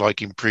sort of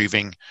like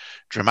improving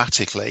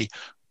dramatically.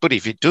 But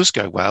if it does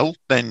go well,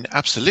 then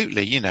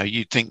absolutely, you know,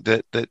 you'd think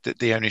that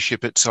the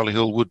ownership at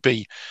Solihull would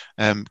be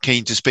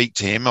keen to speak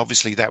to him.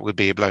 Obviously, that would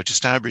be a blow to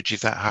Stourbridge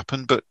if that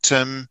happened. But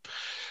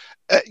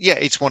yeah,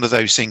 it's one of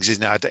those things,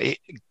 isn't it?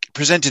 It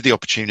presented the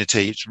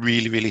opportunity. It's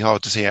really, really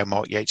hard to see how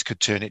Mark Yates could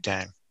turn it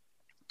down.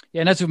 Yeah,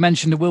 and as we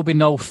mentioned, there will be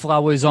no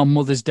Flowers on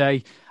Mother's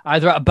Day,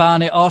 either at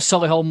Barnet or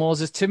Solihull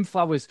Moors, as Tim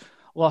Flowers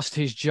lost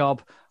his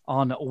job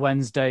on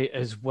Wednesday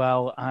as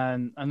well.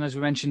 And as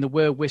we mentioned, there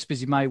were whispers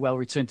he may well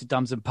return to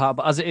Damson Park,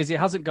 but as it is, he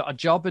hasn't got a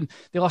job, and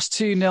they lost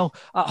 2-0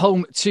 at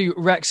home to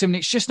Wrexham. And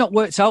it's just not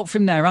worked out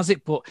from there, has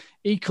it? But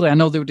equally, I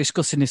know they were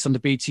discussing this on the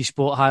BT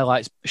Sport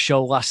Highlights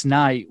show last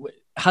night.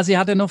 Has he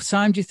had enough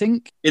time, do you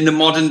think? In the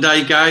modern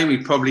day game, he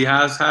probably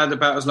has had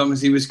about as long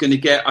as he was going to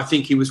get. I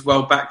think he was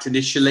well backed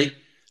initially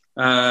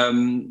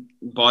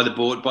by the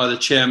board, by the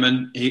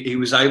chairman. He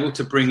was able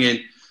to bring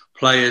in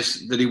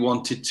players that he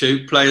wanted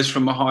to, players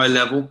from a high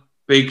level,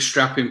 big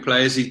strapping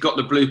players. He'd got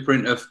the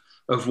blueprint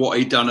of what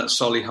he'd done at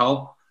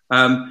Solihull.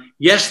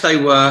 Yes, they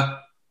were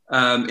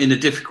in a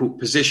difficult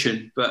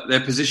position, but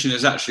their position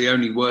has actually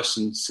only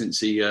worsened since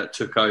he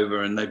took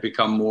over, and they've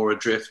become more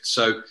adrift.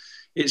 So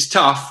it's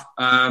tough.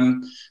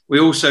 We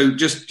also,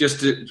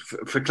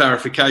 for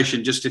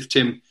clarification, just if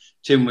Tim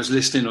was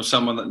listening or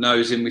someone that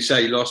knows him, we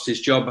say he lost his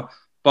job.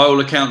 By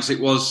all accounts, it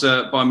was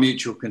by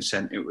mutual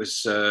consent. It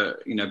was,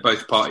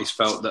 both parties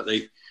felt that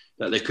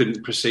they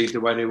couldn't proceed the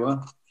way they were.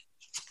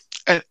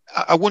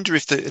 I wonder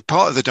if the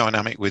part of the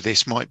dynamic with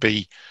this might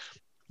be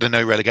the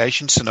no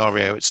relegation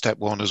scenario at Step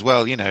 1 as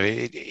well. You know,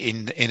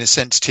 in a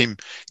sense, Tim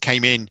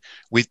came in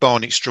with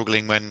Barnet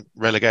struggling when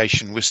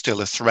relegation was still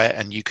a threat,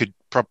 and you could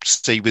probably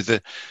see with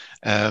the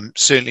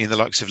certainly in the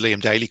likes of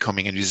Liam Daly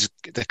coming in, who's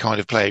the kind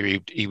of player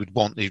he would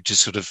want to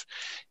sort of.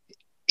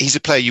 He's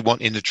a player you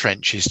want in the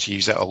trenches, to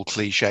use that old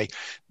cliche.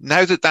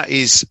 Now that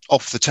is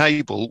off the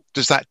table,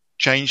 does that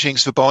change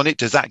things for Barnet?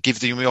 Does that give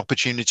them the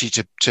opportunity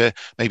to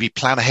maybe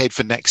plan ahead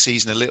for next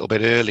season a little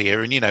bit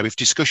earlier? And, you know, if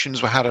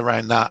discussions were had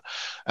around that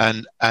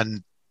and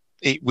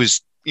it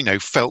was, you know,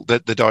 felt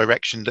that the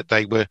direction that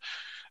they were,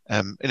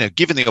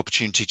 given the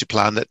opportunity to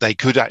plan, that they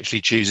could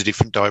actually choose a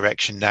different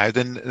direction now,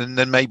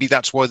 then maybe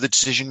that's why the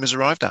decision was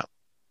arrived at.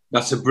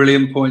 That's a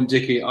brilliant point,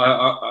 Dickie.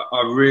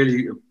 I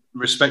really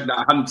respect that.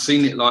 I hadn't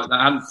seen it like that.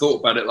 I hadn't thought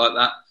about it like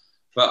that.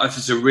 But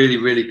it's a really,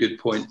 really good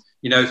point.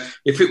 You know,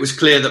 if it was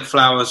clear that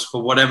Flowers,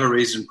 for whatever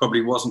reason,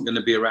 probably wasn't going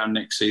to be around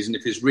next season,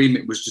 if his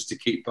remit was just to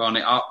keep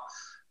Barnet up,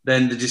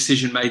 then the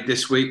decision made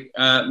this week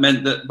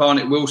meant that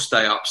Barnet will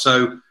stay up.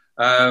 So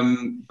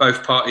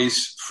both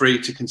parties free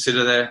to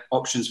consider their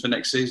options for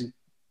next season.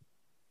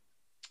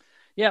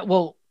 Yeah,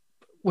 well,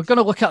 we're going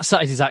to look at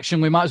Saturday's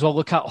action. We might as well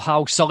look at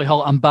how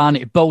Solihull and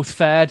Barnet both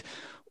fared.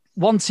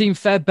 One team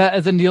fared better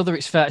than the other,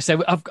 it's fair to say.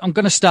 I'm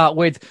going to start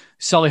with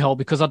Solihull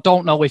because I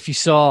don't know if you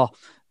saw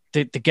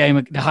the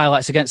game, the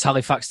highlights against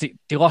Halifax.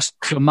 They lost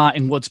to a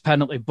Martin Woods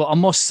penalty, but I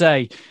must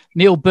say,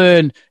 Neil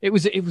Byrne, it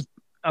was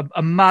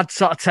a mad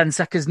sort of 10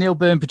 seconds. Neil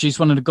Byrne produced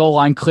one of the goal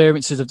line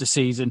clearances of the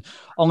season,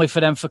 only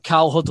for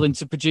Cal Hudlin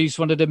to produce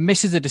one of the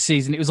misses of the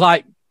season. It was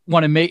like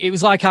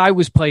I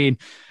was playing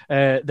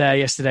there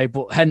yesterday,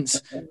 but hence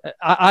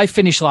I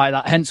finished like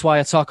that. Hence why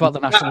I talk about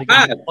the National League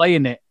and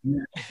playing it.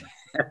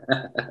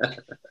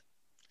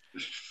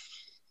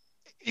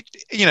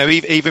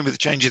 Even with the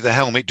change of the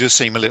helm, it does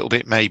seem a little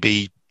bit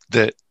maybe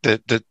that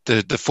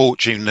the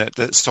fortune that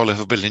Solihull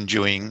have been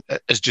enjoying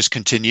has just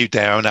continued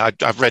there. And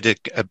I've read a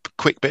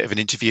quick bit of an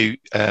interview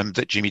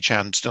that Jimmy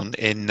Chan's done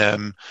in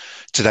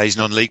today's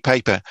non-league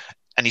paper.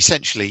 And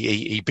essentially,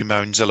 he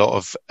bemoans a lot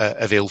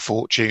of ill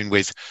fortune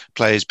with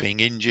players being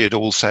injured.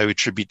 Also,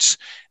 attributes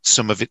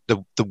some of it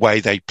the way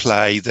they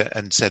play,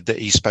 and said that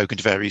he's spoken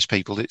to various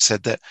people that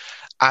said that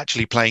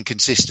actually playing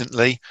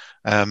consistently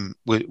and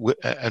with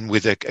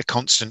a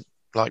constant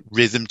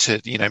rhythm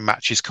to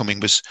matches coming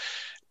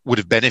would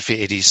have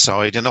benefited his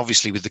side. And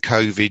obviously, with the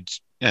COVID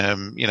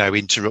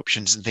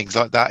interruptions and things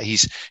like that,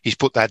 he's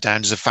put that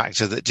down as a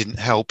factor that didn't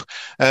help.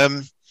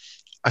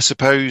 I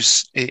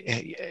suppose,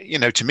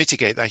 to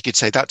mitigate that, you could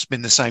say that's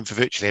been the same for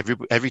virtually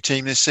every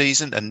team this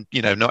season. And,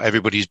 not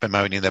everybody's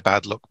bemoaning their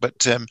bad luck.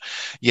 But,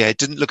 it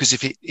didn't look as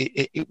if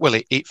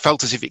it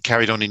felt as if it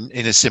carried on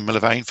in a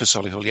similar vein for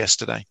Solihull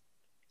yesterday.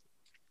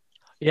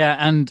 Yeah,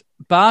 and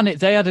Barnet,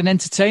 they had an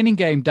entertaining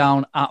game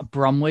down at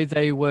Bromley.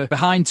 They were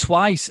behind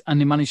twice and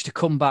they managed to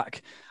come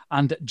back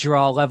and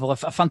draw level. A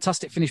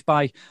fantastic finish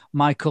by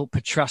Michael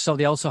Petrasso.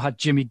 They also had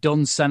Jimmy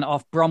Dunn sent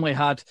off. Bromley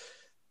had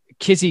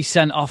Kizzy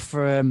sent off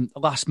for a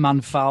last man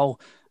foul.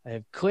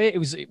 It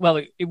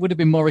would have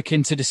been more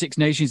akin to the Six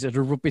Nations at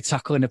a rugby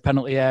tackle in a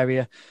penalty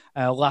area,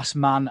 last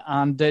man.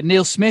 And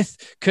Neil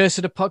Smith, curse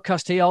of the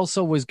podcast, he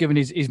also was given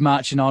his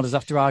marching orders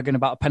after arguing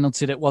about a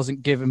penalty that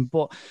wasn't given.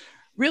 But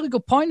really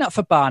good point that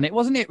for Barnet,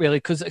 wasn't it, really?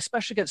 Because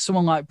especially against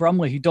someone like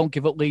Bromley who don't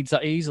give up leads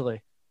that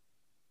easily.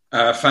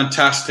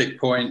 Fantastic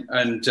point.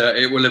 And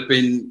it will have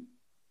been,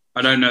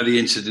 I don't know the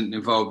incident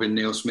involving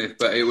Neil Smith,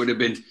 but it would have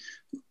been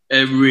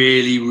a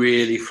really,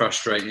 really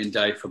frustrating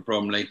day for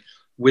Bromley.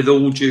 With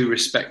all due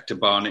respect to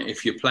Barnet,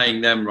 if you're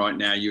playing them right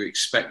now, you're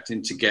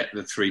expecting to get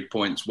the 3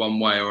 points one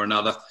way or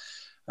another.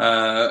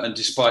 And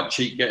despite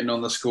Cheek getting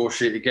on the score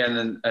sheet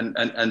again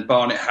and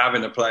Barnet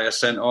having a player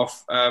sent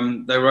off,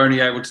 they were only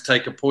able to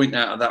take a point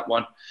out of that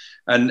one.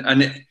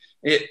 And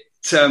it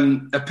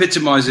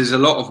epitomises a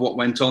lot of what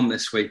went on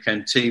this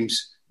weekend.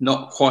 Teams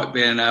not quite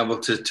being able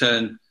to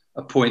turn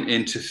a point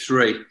into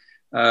three.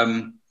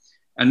 And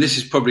this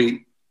is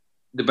probably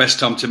the best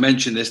time to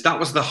mention this. That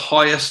was the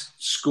highest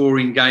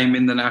scoring game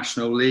in the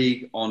National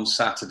League on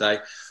Saturday.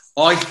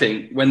 I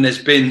think when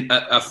there's been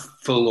a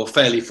full or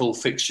fairly full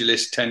fixture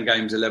list, 10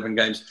 games, 11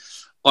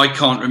 games, I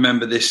can't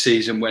remember this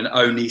season when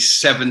only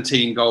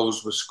 17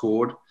 goals were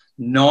scored.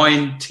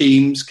 9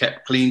 teams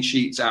kept clean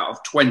sheets out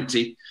of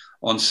 20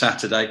 on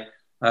Saturday.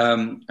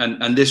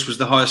 And this was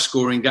the highest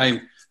scoring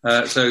game.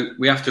 So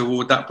we have to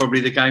award that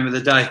probably the game of the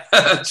day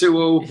to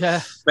all.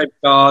 Yeah. Red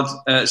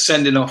card,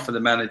 sending off for the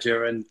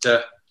manager and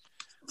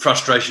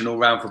frustration all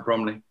round for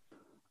Bromley.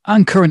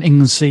 And current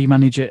England C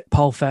manager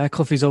Paul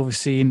Fairclough is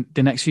overseeing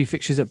the next few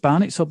fixtures at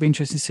Barnet, so it'll be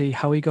interesting to see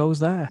how he goes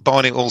there.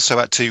 Barnet also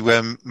had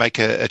to make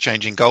a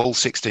change in goal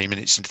 16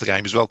 minutes into the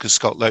game as well because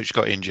Scott Loach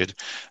got injured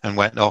and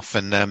went off.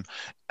 And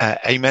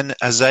Ayman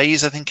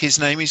Aziz, I think his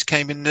name is,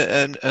 came in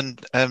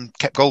and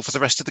kept goal for the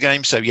rest of the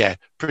game. So, yeah,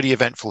 pretty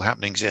eventful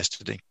happenings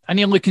yesterday. And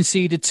he only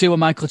conceded 2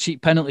 Michael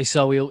Cheek penalties,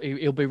 so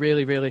he'll be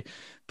really, really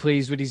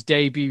pleased with his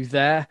debut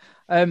there.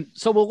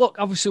 So we'll look,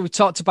 obviously we've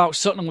talked about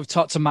Sutton, we've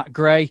talked to Matt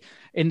Gray.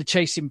 In the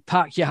chasing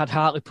pack, you had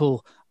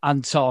Hartlepool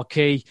and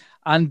Torquay.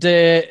 And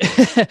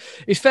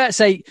it's fair to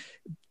say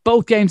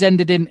both games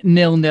ended in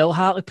 0-0.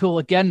 Hartlepool,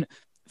 again,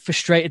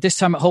 frustrated, this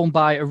time at home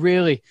by a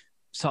really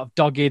sort of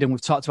dogged, and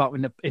we've talked about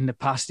in the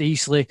past,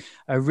 Eastleigh,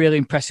 a really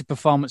impressive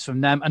performance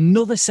from them.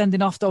 Another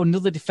sending off, though,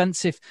 another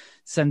defensive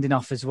sending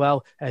off as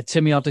well.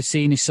 Timmy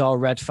Odesini saw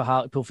red for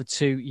Hartlepool for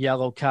 2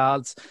 yellow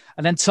cards.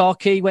 And then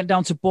Torquay went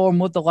down to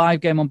Bournemouth, the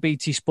live game on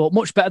BT Sport,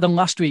 much better than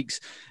last week's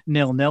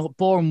 0-0.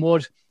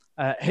 Bournemouth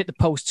hit the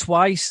post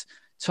twice.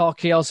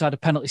 Torquay also had a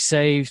penalty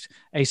saved,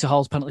 Asa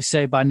Hall's penalty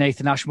saved by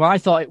Nathan Ashmore. I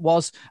thought it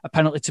was a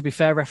penalty, to be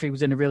fair. Referee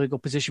was in a really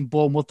good position.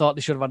 Bournemouth thought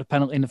they should have had a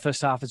penalty in the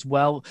first half as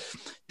well.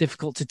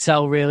 Difficult to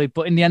tell, really.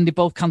 But in the end, they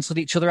both cancelled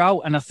each other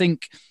out. And I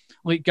think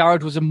Luke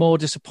Garrard was more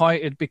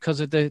disappointed because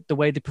of the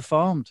way they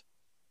performed.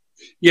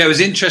 Yeah, it was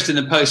interesting,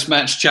 the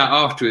post-match chat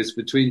afterwards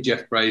between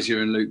Jeff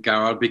Brazier and Luke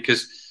Garrard,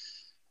 because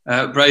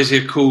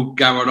Brazier called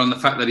Garrard on the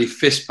fact that he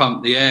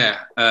fist-pumped the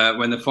air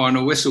when the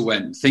final whistle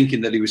went,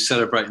 thinking that he was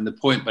celebrating the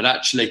point. But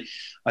actually,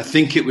 I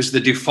think it was the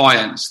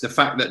defiance, the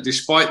fact that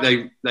despite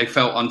they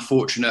felt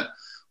unfortunate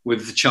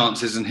with the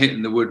chances and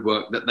hitting the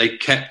woodwork, that they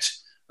kept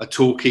a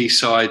Torquay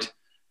side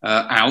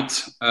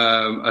out.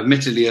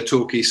 Admittedly, a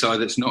Torquay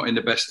side that's not in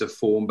the best of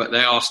form, but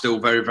they are still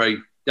very, very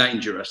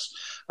dangerous.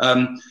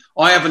 I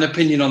have an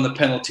opinion on the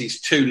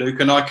penalties too, Luke,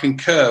 and I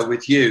concur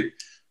with you.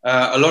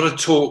 A lot of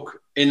talk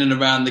in and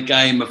around the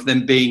game of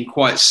them being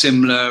quite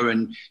similar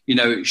and,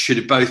 it should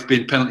have both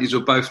been penalties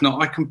or both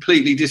not. I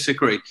completely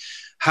disagree.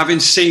 Having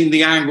seen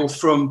the angle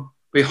from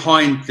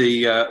behind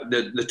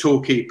the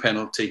Torquay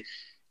penalty,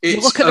 you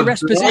look at the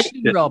rest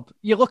positioning, Rob.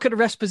 You look at the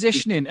rest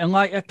positioning, and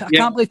I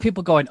can't believe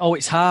people going, "Oh,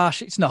 it's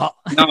harsh." It's not.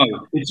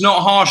 No, it's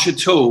not harsh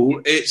at all.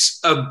 It's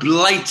a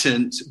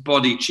blatant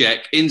body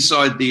check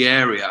inside the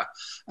area,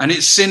 and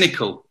it's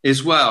cynical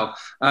as well.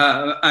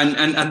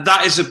 And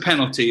that is a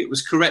penalty. It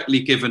was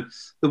correctly given.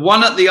 The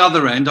one at the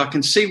other end, I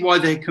can see why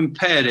they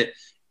compared it.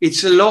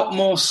 It's a lot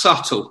more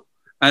subtle,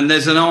 and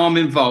there's an arm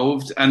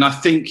involved, and I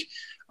think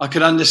I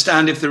could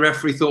understand if the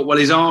referee thought, well,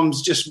 his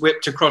arm's just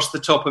whipped across the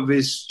top of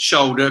his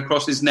shoulder,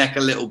 across his neck a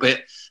little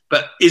bit.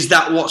 But is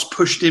that what's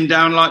pushed him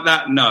down like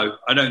that? No,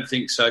 I don't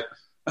think so.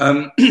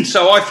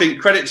 So I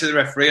think credit to the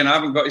referee, and I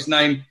haven't got his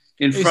name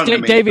in front of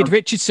me. David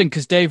Richardson,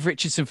 because Dave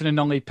Richardson from the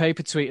Non-League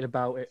Paper tweeted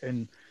about it.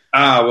 And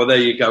well, there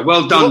you go.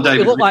 Well done, David.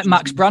 You look like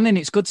Max Brannan.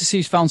 It's good to see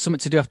he's found something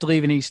to do after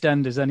leaving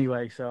EastEnders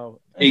anyway. So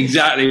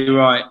Exactly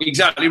right.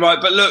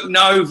 But look,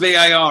 no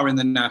VAR in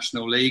the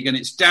National League, and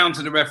it's down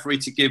to the referee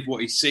to give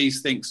what he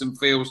sees, thinks and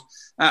feels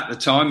at the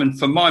time. And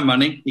for my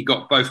money, he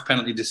got both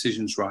penalty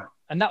decisions right.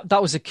 And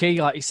that was a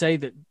key, like you say,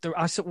 that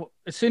as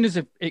soon as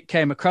it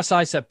came across,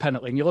 I said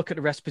penalty. And you look at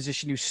the rest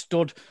position who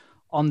stood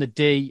on the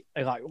D,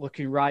 like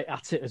looking right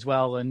at it as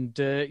well. And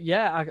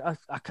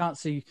I can't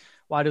see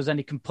why there was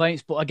any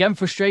complaints. But again,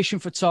 frustration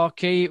for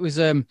Torquay. It was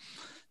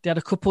they had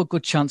a couple of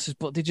good chances,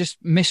 but they're just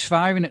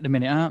misfiring at the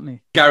minute, aren't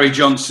they? Gary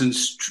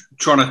Johnson's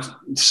trying to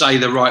say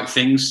the right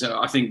things,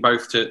 I think,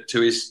 both to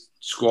his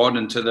squad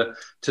and to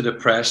the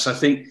press. I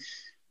think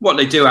what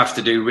they do have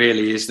to do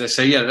really is they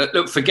say,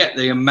 look, forget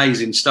the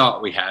amazing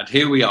start we had.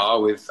 Here we are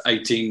with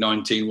 18,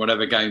 19,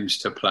 whatever games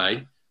to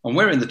play. And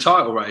we're in the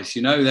title race,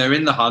 they're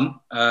in the hunt.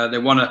 They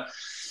want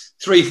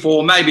 3,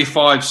 4, maybe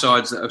 5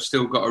 sides that have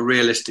still got a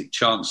realistic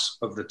chance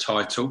of the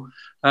title.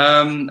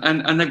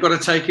 And they've got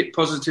to take it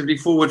positively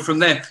forward from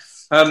there.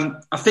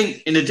 I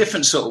think in a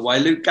different sort of way,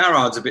 Luke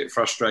Garrard's a bit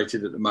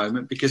frustrated at the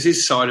moment because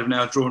his side have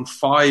now drawn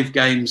 5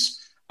 games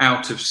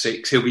out of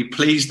 6. He'll be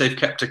pleased they've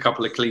kept a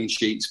couple of clean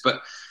sheets,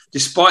 but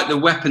despite the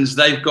weapons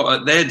they've got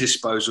at their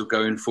disposal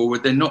going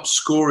forward, they're not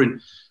scoring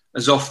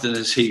as often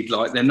as he'd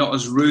like. They're not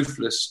as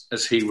ruthless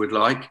as he would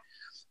like.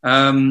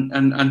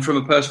 And from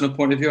a personal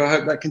point of view, I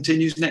hope that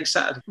continues next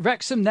Saturday.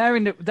 Wrexham,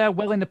 they're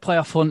well in the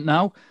playoff hunt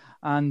now.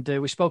 And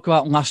we spoke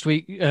about them last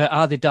week.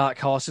 Are they dark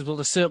horses? Well,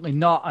 they're certainly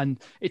not. And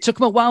it took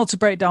them a while to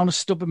break down a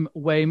stubborn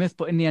Weymouth,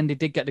 but in the end, they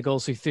did get the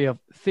goals through Theo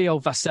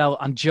Vassell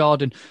and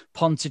Jordan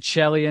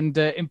Ponticelli. And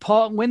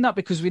important win that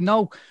because we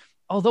know,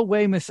 although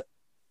Weymouth,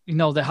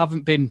 they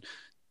haven't been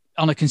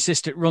on a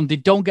consistent run, they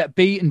don't get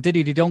beaten, did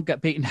he? They don't get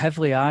beaten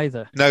heavily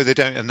either. No, they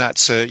don't. And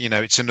that's,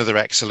 it's another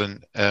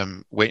excellent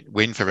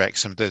win for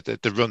Wrexham,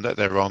 the run that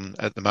they're on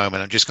at the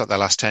moment. I've just got their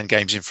last 10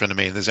 games in front of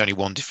me, and there's only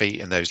 1 defeat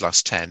in those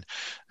last 10.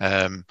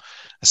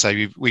 So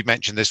we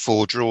mentioned there's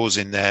 4 draws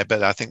in there,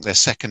 but I think they're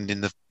second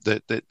in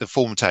the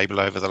form table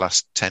over the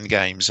last 10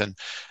 games. And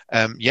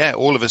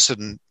all of a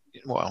sudden,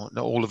 well,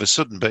 not all of a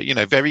sudden, but,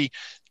 very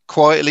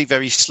quietly,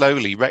 very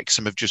slowly,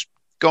 Wrexham have just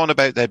gone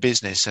about their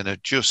business and are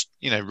just,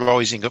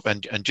 rising up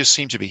and just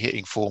seem to be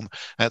hitting form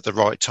at the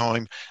right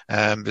time.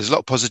 There's a lot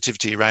of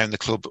positivity around the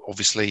club,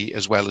 obviously,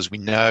 as well as we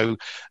know.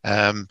 They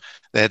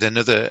had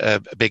another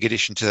big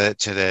addition to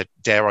their,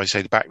 dare I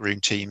say, the backroom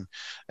team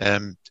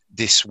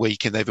this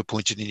week, and they've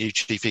appointed a new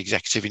chief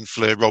executive in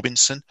Fleur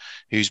Robinson,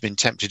 who's been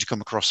tempted to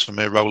come across from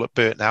her role at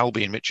Burton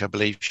Albion, which I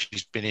believe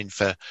she's been in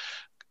for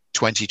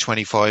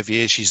 25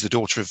 years. She's the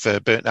daughter of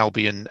Burton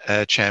Albion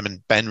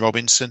chairman Ben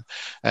Robinson.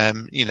 So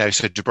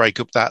to break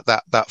up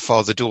that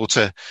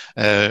father-daughter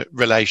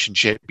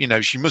relationship,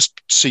 she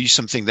must see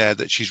something there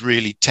that she's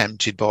really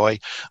tempted by.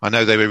 I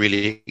know they were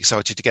really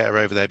excited to get her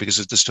over there because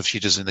of the stuff she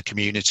does in the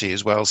community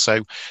as well.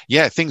 So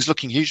things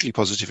looking hugely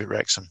positive at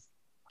Wrexham.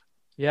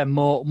 Yeah,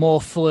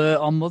 more Fleur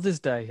on Mother's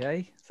Day,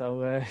 eh?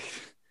 So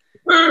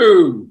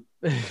Boom.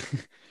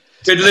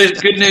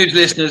 Good news,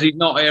 listeners. He's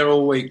not here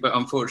all week, but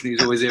unfortunately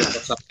he's always here for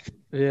something.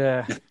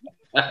 Yeah.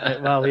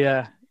 Well,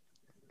 yeah.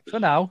 For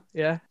now,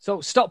 yeah.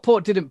 So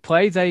Stockport didn't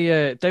play.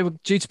 They were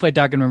due to play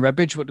Dagenham and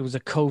Redbridge, but there was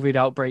a COVID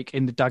outbreak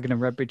in the Dagenham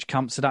and Redbridge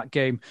camp, so that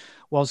game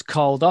was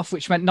called off,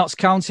 which meant Notts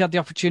County had the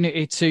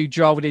opportunity to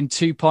draw within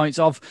 2 points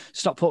of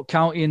Stockport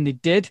County, and they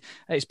did.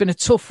 It's been a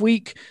tough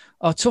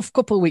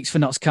couple of weeks for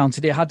Notts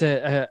County. They had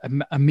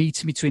a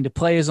meeting between the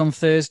players on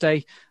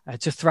Thursday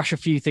to thrash a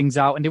few things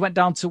out, and they went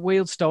down to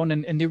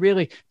Wealdstone and they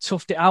really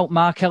toughed it out.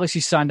 Mark Ellis,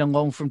 who signed on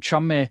loan from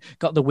Tranmere,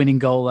 got the winning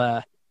goal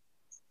there.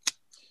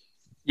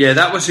 Yeah,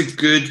 that was a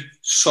good,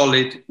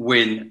 solid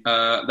win.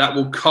 That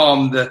will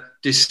calm the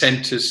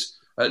dissenters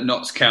at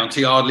Notts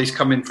County. Ardley's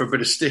come in for a bit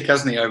of stick,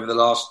 hasn't he, over the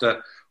last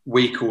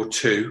week or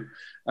two.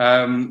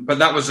 But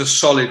that was a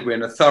solid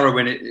win, a thorough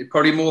win. It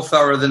probably more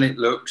thorough than it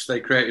looks. They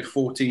created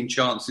 14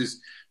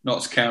 chances,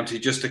 Notts County,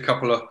 just a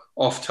couple of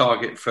off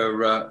target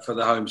for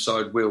the home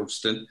side,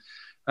 Wilston.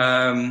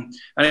 And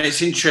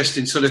it's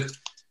interesting, sort of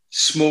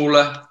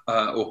smaller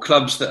or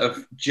clubs that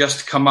have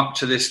just come up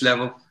to this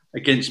level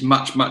against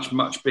much, much,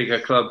 much bigger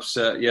clubs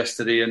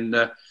yesterday. And,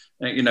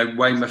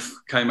 Weymouth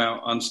came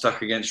out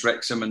unstuck against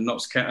Wrexham, and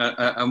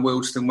and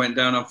Wilston went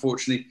down,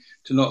 unfortunately,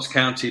 to Notts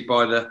County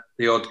by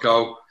the odd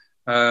goal.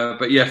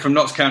 But yeah, from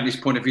Notts County's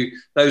point of view,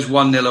 those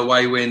 1-0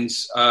 away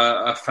wins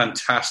are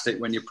fantastic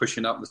when you're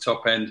pushing up the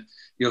top end.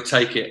 You'll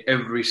take it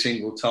every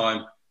single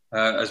time,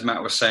 as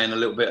Matt was saying a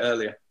little bit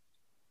earlier.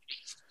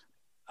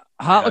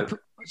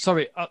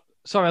 Sorry, I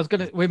was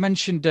going to. We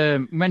mentioned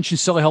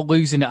Solihull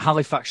losing at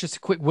Halifax. Just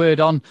a quick word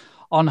on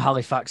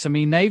Halifax. I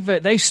mean,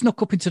 they've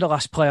snuck up into the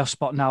last playoff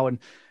spot now, and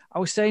I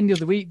was saying the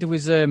other week there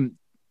was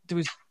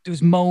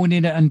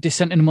moaning and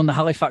dissenting among the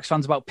Halifax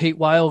fans about Pete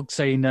Wild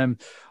saying,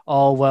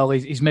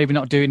 he's maybe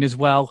not doing as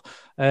well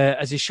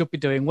as he should be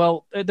doing.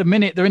 Well, at the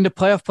minute, they're in the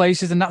playoff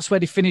places, and that's where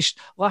they finished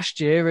last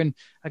year. And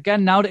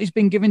again, now that he's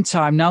been given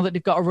time, now that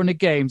they've got a run of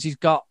games, he's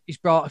brought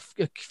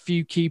a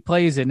few key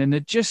players in, and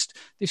they've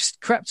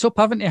crept up,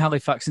 haven't they,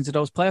 Halifax, into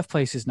those playoff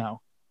places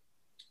now?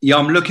 Yeah,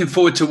 I'm looking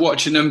forward to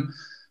watching them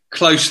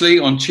closely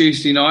on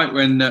Tuesday night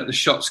when the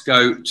shots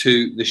go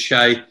to the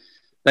Shay.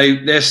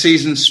 Their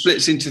season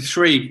splits into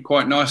 3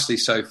 quite nicely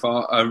so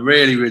far. A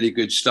really, really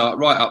good start,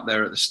 right up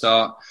there at the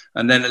start.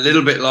 And then a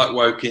little bit like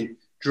Woking,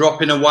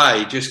 dropping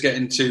away, just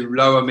getting to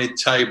lower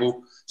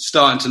mid-table,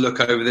 starting to look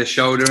over their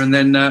shoulder. And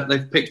then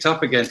they've picked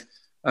up again.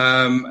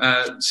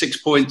 6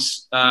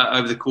 points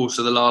over the course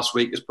of the last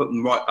week has put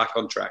them right back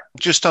on track.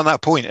 Just on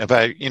that point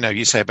about,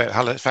 you say about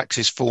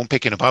Halifax's form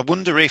picking up, I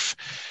wonder if,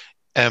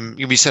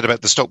 we said about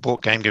the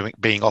Stockport game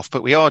being off,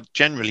 but we are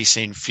generally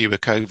seeing fewer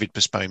COVID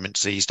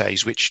postponements these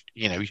days, which,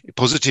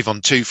 positive on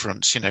 2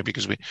 fronts,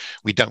 because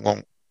we don't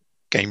want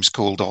games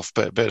called off,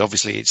 but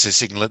obviously it's a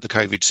signal that the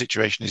COVID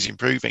situation is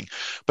improving.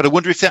 But I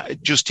wonder if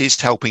that just is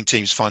helping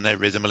teams find their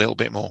rhythm a little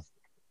bit more.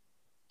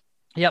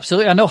 Yeah,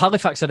 absolutely. I know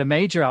Halifax had a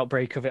major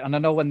outbreak of it, and I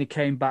know when they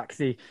came back,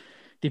 they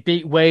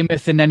beat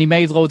Weymouth, and then he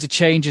made loads of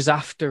changes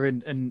after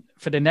and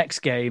for the next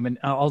game. And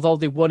although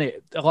they won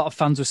it, a lot of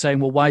fans were saying,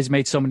 well, why has he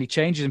made so many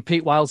changes? And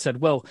Pete Wild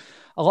said, well,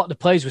 a lot of the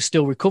players were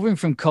still recovering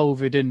from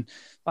COVID. And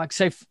like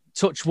say,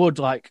 touch wood,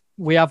 like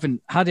we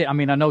haven't had it. I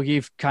mean, I know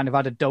you've kind of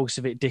had a dose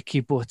of it,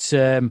 Dickie, but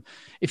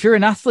if you're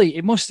an athlete,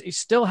 it's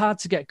still hard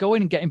to get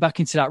going and getting back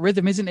into that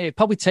rhythm, isn't it? It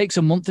probably takes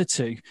a month or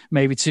 2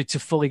 maybe to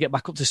fully get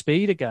back up to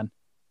speed again.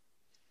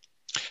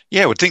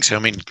 Yeah, I would think so. I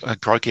mean,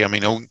 crikey, I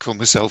wouldn't call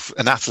myself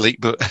an athlete,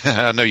 but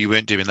I know you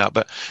weren't doing that.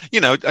 But,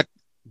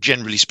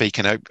 generally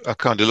speaking, I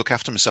kind of look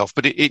after myself,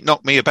 but it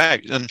knocked me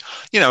about. And,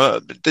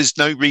 there's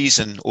no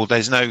reason, or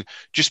there's no,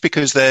 just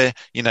because they're,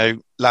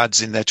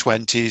 lads in their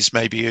 20s,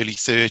 maybe early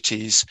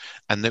 30s,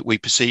 and that we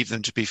perceive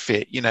them to be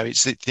fit,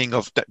 it's the thing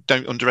of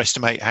don't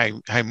underestimate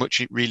how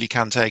much it really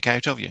can take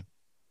out of you.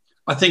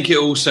 I think it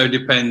also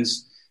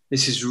depends.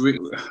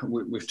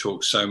 We've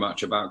talked so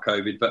much about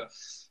COVID, but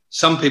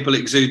some people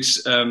exude,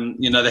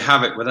 they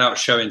have it without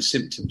showing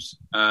symptoms.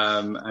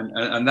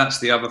 And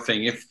that's the other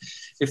thing.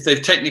 If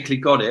they've technically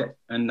got it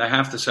and they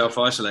have to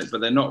self-isolate,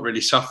 but they're not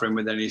really suffering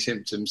with any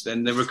symptoms,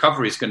 then the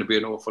recovery is going to be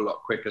an awful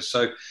lot quicker.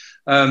 So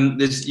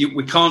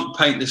we can't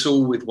paint this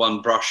all with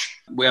one brush.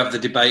 We have the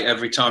debate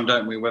every time,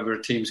 don't we, whether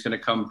a team's going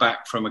to come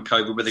back from a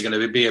COVID, whether they're going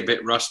to be a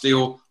bit rusty,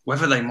 or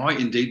whether they might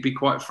indeed be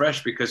quite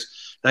fresh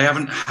because they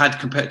haven't had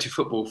competitive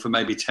football for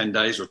maybe 10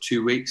 days or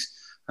 2 weeks.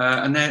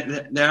 And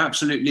they're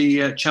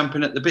absolutely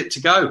champing at the bit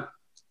to go.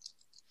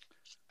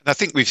 And I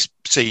think we've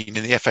seen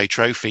in the FA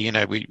Trophy,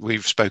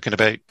 we've spoken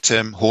about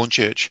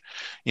Hornchurch.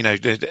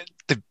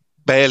 They've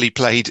barely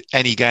played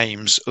any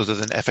games other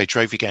than FA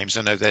Trophy games.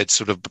 I know they're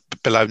sort of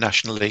below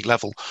National League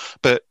level.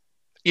 But,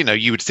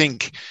 you would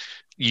think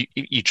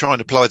you try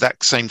and apply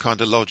that same kind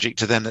of logic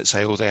to them that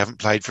say, they haven't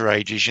played for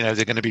ages,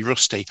 they're going to be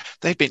rusty.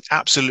 They've been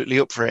absolutely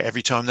up for it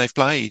every time they've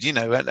played,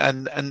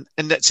 and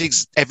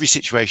that's every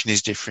situation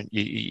is different.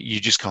 You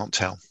just can't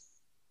tell.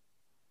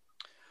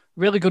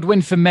 Really good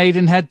win for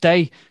Maidenhead.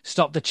 They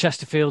stopped the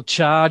Chesterfield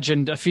charge,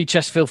 and a few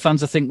Chesterfield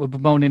fans, I think, were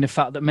bemoaning the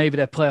fact that maybe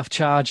their playoff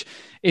charge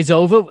is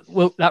over.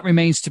 Well, that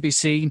remains to be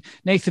seen.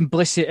 Nathan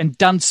Blissett and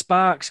Dan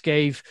Sparks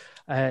gave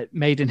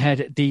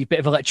Maidenhead the bit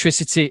of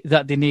electricity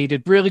that they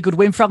needed. Really good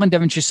win for Alan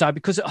Devonshire's side,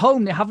 because at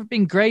home they haven't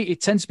been great.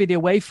 It tends to be the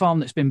away form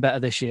that's been better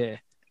this year.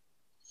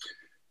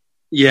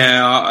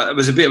 Yeah, it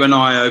was a bit of an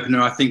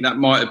eye-opener. I think that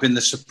might have been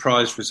the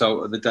surprise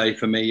result of the day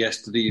for me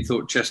yesterday. You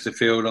thought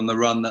Chesterfield, on the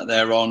run that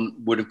they're on,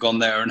 would have gone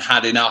there and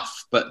had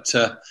enough. But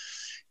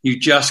you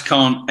just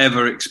can't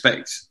ever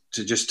expect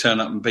to just turn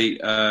up and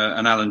beat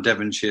an Alan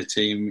Devonshire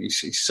team.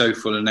 He's so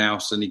full of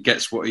nous, and he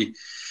gets what he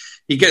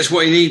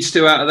needs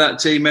to out of that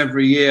team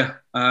every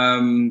year.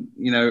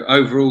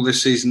 Overall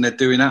this season, they're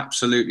doing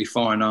absolutely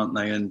fine, aren't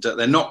they? And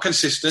they're not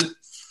consistent.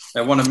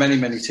 They're one of many,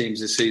 many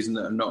teams this season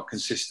that are not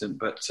consistent,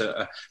 but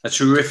a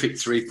terrific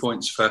 3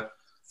 points for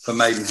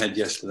Maidenhead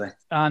yesterday.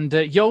 And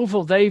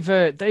Yeovil, they've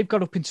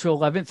got up into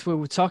 11th. We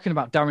were talking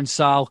about Darren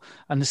Sarll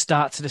and the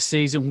start to the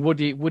season. Would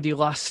he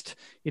last?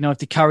 If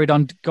they carried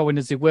on going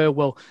as they were?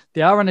 Well,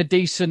 they are on a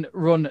decent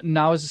run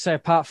now, as I say,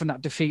 apart from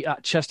that defeat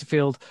at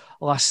Chesterfield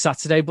last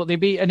Saturday. But they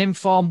beat an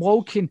informed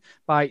Woking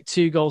by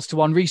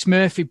 2-1. Rhys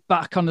Murphy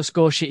back on the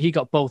score sheet. He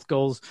got both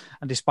goals.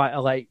 And despite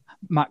a late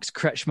Max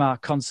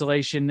Kretschmar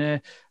consolation,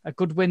 a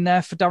good win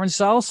there for Darren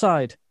Sarll's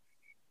side.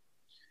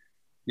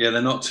 Yeah,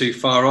 they're not too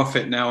far off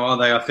it now, are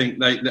they? I think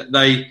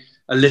they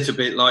a little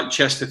bit like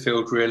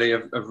Chesterfield, really,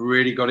 have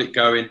really got it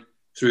going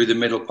through the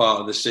middle part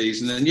of the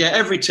season. And yeah,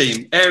 every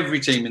team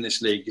in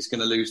this league is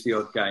going to lose the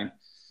odd game.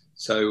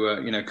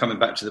 So, coming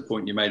back to the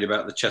point you made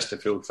about the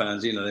Chesterfield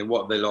fans, they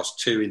lost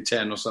 2 in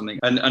 10 or something.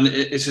 And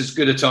it's as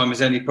good a time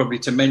as any probably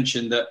to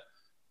mention that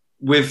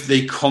with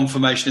the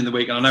confirmation in the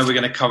week, and I know we're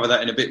going to cover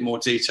that in a bit more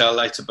detail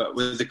later, but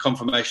with the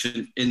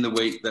confirmation in the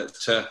week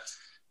that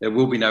there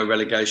will be no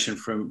relegation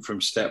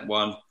from Step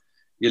 1,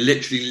 you're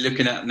literally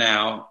looking at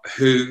now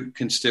who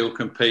can still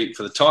compete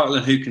for the title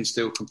and who can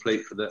still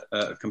compete for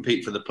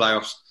the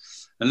playoffs.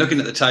 And looking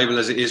at the table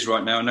as it is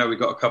right now, I know we've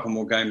got a couple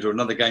more games or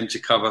another game to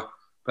cover,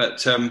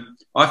 but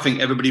I think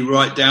everybody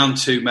right down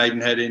to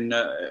Maidenhead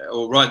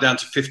or right down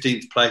to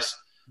 15th place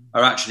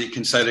are actually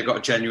can say they've got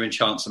a genuine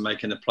chance of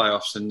making the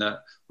playoffs. And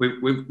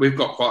we've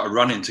got quite a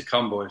run in to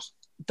come, boys.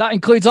 That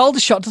includes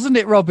Aldershot, doesn't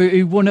it, Rob,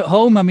 who won at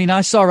home? I mean, I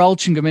saw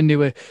Altrincham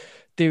and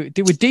they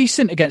were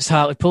decent against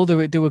Hartlepool.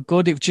 They were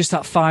good. It was just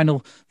that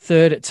final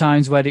third at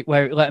times where it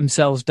let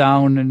themselves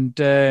down. And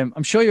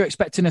I'm sure you're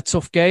expecting a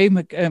tough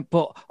game,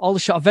 but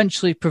Aldershot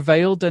eventually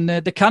prevailed, and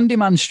the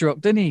Candyman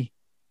struck, didn't he?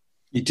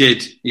 He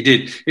did.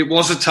 It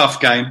was a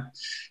tough game.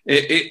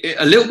 It,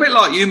 a little bit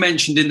like you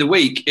mentioned in the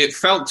week, it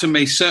felt to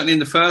me, certainly in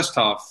the first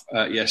half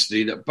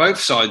yesterday, that both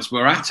sides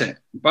were at it.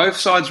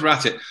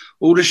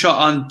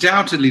 Aldershot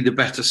undoubtedly the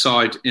better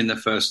side in the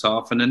first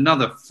half, and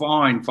another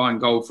fine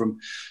goal from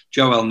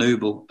Joel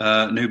Nouble,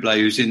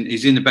 who's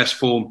in the best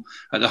form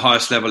at the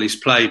highest level he's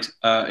played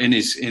in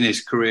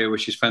his career,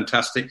 which is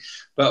fantastic.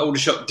 But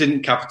Aldershot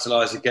didn't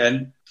capitalise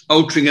again.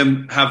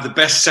 Altrincham have the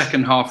best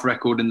second half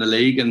record in the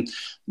league, and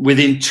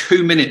within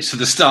 2 minutes of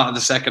the start of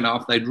the second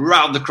half, they'd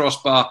round the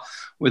crossbar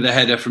with a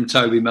header from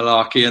Toby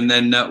Malarkey and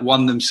then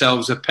won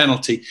themselves a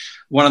penalty.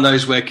 One of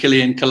those where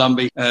Killian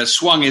Columbi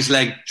swung his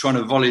leg trying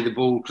to volley the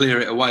ball,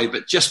 clear it away.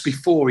 But just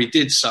before he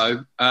did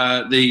so,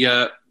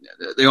 the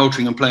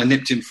Altrincham player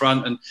nipped in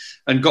front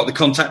and got the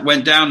contact,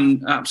 went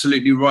down,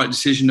 absolutely right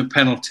decision, a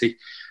penalty.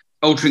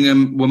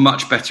 Altrincham were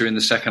much better in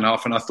the second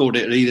half, and I thought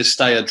it'd either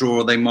stay a draw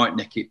or they might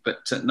nick it.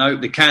 But no,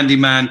 the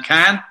Candyman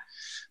can.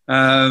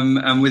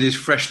 And with his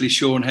freshly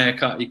shorn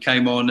haircut, he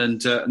came on,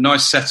 and a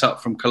nice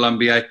setup from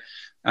Colombier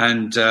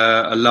and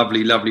a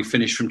lovely, lovely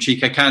finish from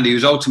Chike Candy,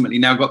 who's ultimately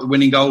now got the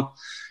winning goal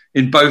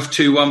in both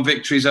 2-1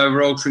 victories over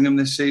Altrincham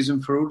this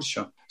season for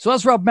Aldershot. So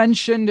as Rob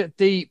mentioned,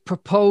 the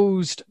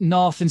proposed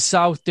North and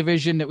South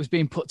division that was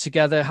being put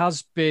together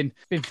has been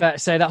fair to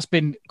say that's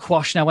been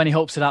quashed now. Any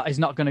hopes of that is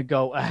not going to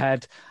go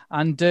ahead.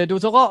 And there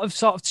was a lot of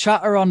sort of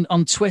chatter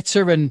on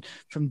Twitter and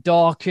from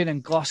Dorking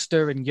and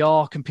Gloucester and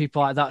York and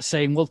people like that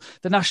saying, well,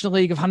 the National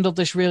League have handled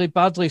this really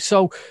badly.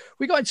 So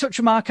we got in touch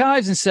with Mark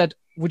Ives and said,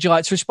 would you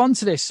like to respond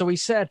to this? So he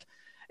said,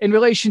 in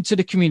relation to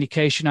the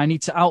communication, I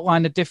need to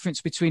outline the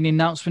difference between the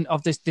announcement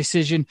of this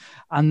decision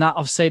and that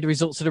of, say, the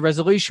results of the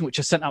resolution, which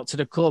are sent out to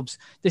the clubs.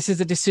 This is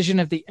a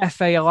decision of the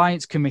FA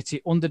Alliance Committee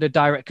under the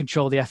direct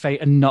control of the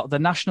FA and not the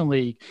National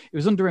League. It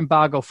was under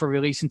embargo for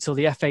release until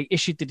the FA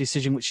issued the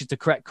decision, which is the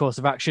correct course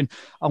of action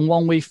and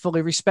one we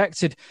fully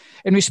respected.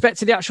 In respect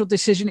to the actual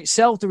decision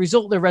itself, the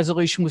result of the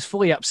resolution was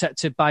fully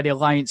accepted by the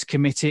Alliance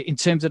Committee in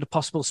terms of the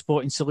possible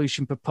sporting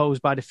solution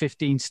proposed by the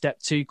 15 Step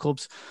 2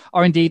 clubs,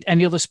 or indeed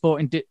any other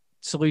sporting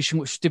solution,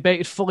 which was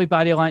debated fully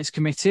by the Alliance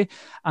Committee.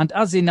 And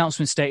as the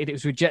announcement stated, it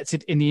was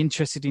rejected in the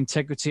interest of the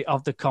integrity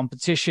of the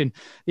competition.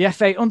 The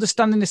FA,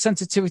 understanding the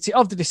sensitivity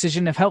of the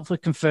decision, have helpfully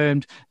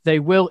confirmed they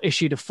will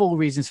issue the full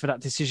reasons for that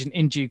decision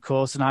in due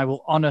course, and I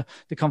will honour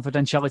the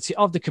confidentiality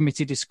of the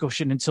committee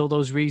discussion until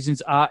those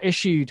reasons are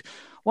issued.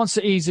 Once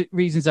the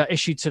reasons are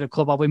issued to the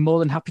club, I'll be more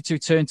than happy to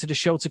return to the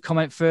show to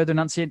comment further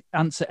and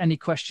answer any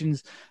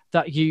questions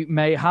that you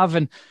may have.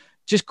 And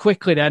just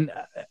quickly then,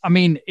 I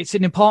mean, it's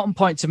an important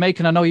point to make,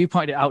 and I know you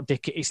pointed it out,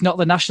 Dick. It's not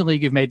the National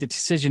League who've made the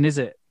decision, is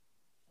it?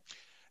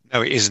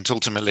 No, it isn't.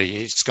 Ultimately,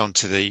 it's gone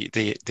to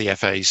the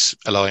FA's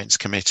Alliance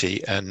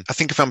Committee. And I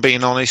think, if I'm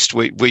being honest,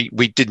 we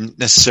didn't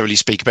necessarily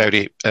speak about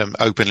it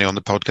openly on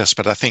the podcast,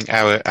 but I think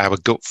our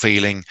gut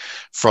feeling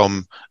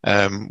from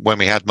when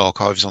we had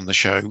Mark Ives on the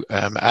show,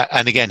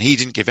 and again, he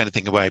didn't give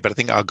anything away, but I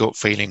think our gut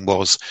feeling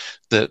was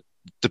that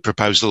the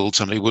proposal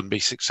ultimately wouldn't be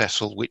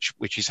successful,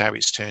 which is how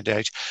it's turned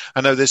out.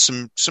 I know there's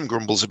some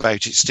grumbles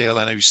about it still.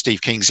 I know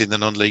Steve King's in the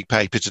non-league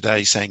paper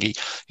today saying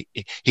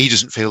he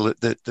doesn't feel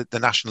that the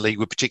National League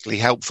were particularly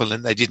helpful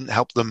and they didn't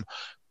help them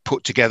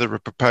put together a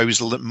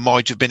proposal that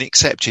might have been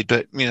accepted.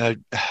 But, I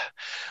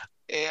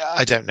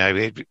don't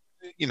know.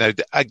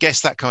 I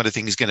guess that kind of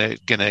thing is going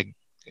to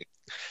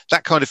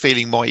that kind of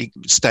feeling might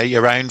stay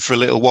around for a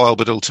little while,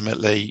 but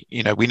ultimately,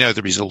 we know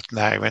the result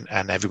now,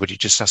 and everybody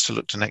just has to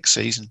look to next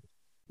season.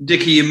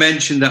 Dickie, you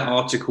mentioned that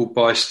article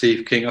by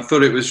Steve King. I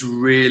thought it was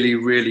really,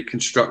 really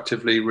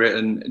constructively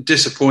written.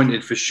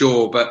 Disappointed for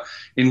sure, but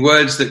in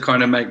words that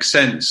kind of make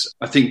sense.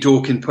 I think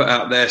Dorking put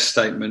out their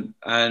statement,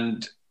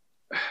 and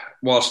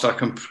whilst I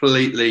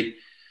completely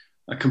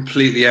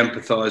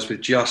empathise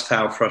with just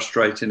how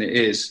frustrating it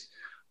is,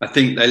 I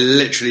think they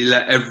literally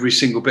let every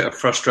single bit of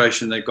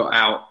frustration they got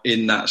out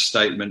in that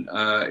statement.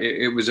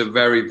 It was a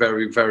very,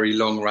 very, very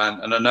long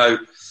rant, and I know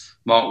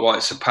Mark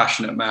White's a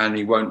passionate man.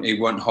 He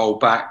won't hold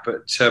back.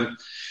 But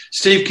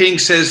Steve King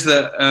says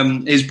that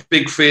his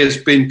big fear has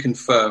been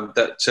confirmed,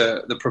 that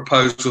the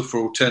proposal for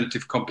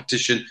alternative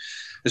competition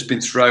has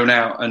been thrown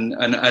out.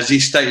 And as he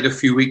stated a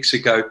few weeks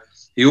ago,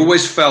 he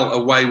always felt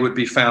a way would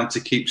be found to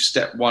keep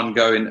step one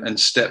going and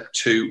step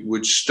two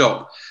would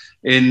stop.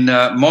 In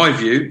my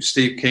view,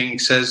 Steve King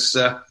says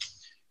the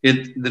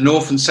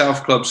North and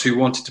South clubs who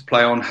wanted to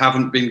play on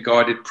haven't been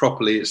guided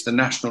properly. It's the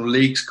National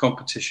League's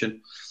competition.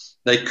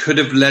 They could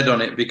have led on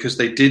it because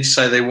they did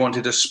say they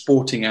wanted a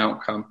sporting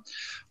outcome.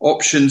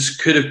 Options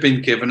could have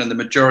been given and the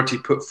majority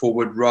put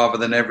forward rather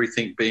than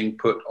everything being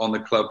put on the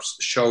club's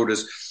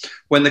shoulders.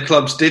 When the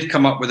clubs did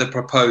come up with a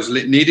proposal,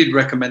 it needed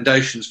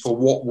recommendations for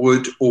what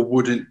would or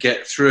wouldn't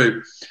get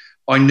through.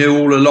 I knew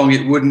all along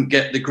it wouldn't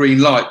get the green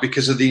light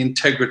because of the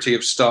integrity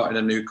of starting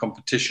a new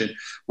competition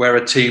where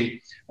a team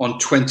on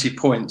 20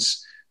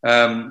 points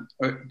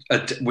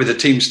with a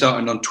team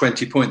starting on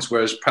 20 points,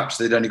 whereas perhaps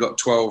they'd only got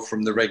 12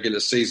 from the regular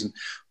season,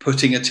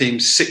 putting a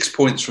team 6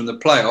 points from the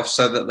playoffs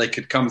so that they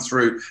could come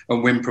through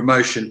and win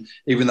promotion,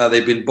 even though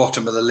they've been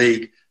bottom of the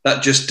league.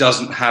 That just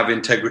doesn't have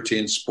integrity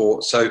in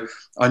sport. So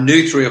I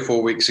knew 3 or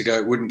 4 weeks ago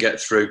it wouldn't get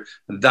through.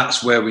 And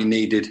that's where we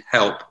needed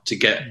help to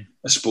get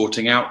a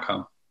sporting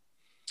outcome.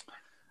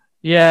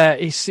 Yeah,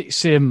 it's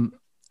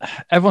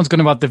everyone's going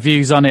to have the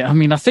views on it. I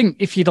mean, I think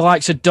if you're the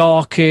likes of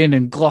Dorking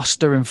and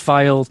Gloucester and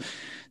Fylde,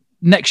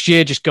 next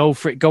year, just go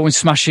for it. Go and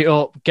smash it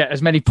up. Get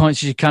as many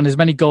points as you can, as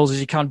many goals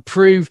as you can.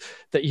 Prove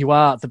that you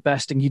are the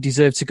best and you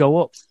deserve to go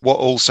up. What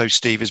also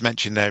Steve has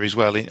mentioned there as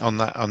well on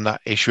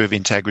that issue of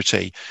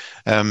integrity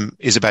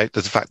is about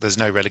the fact there's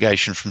no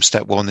relegation from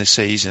step one this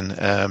season,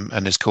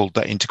 and has called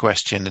that into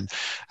question,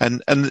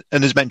 and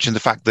has mentioned the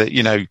fact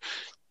that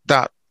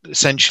that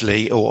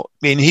essentially, or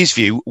in his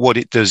view, what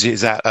it does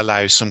is that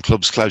allows some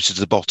clubs closer to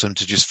the bottom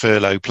to just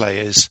furlough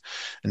players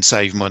and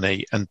save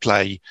money and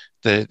play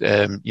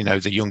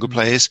the younger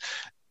players.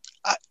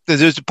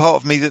 There's a part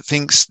of me that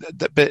thinks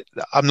that, but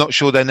I'm not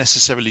sure they're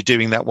necessarily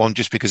doing that one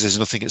just because there's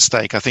nothing at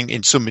stake. I think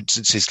in some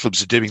instances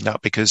clubs are doing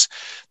that because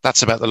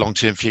that's about the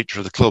long-term future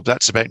of the club.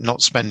 That's about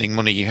not spending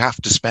money you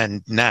have to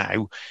spend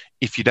now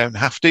if you don't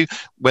have to.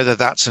 Whether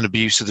that's an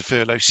abuse of the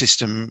furlough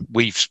system,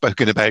 we've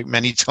spoken about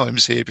many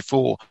times here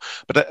before.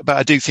 But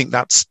I do think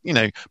that's,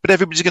 but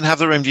everybody's going to have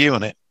their own view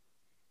on it.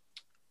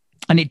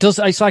 And it does.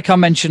 It's like I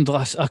mentioned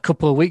a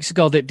couple of weeks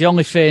ago that the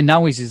only fear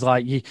now is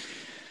like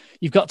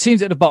you've got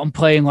teams at the bottom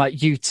playing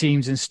like youth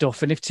teams and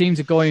stuff. And if teams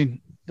are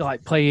going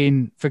like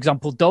playing, for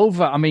example,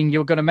 Dover. I mean, you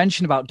were going to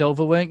mention about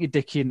Dover, weren't you,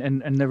 Dickie?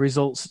 And the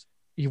results.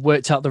 You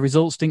worked out the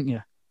results, didn't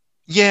you?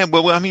 Yeah.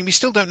 Well, I mean, we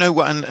still don't know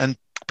what, and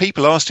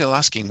people are still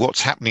asking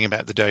what's happening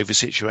about the Dover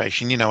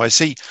situation. I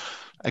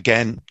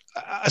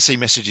see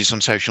messages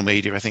on social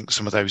media. I think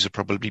some of those are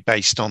probably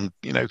based on,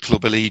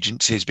 club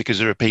allegiances because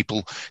there are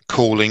people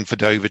calling for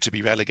Dover to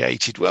be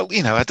relegated. Well,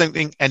 I don't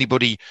think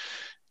anybody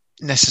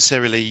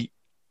necessarily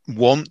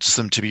wants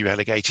them to be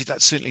relegated.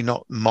 That's certainly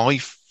not my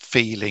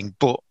feeling,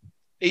 but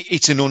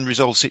it's an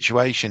unresolved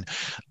situation.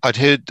 I'd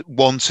heard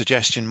one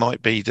suggestion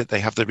might be that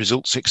they have the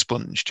results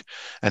expunged,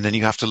 and then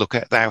you have to look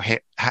at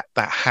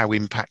how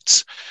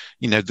impacts,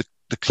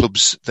 the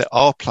clubs that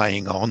are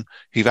playing on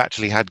who've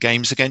actually had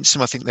games against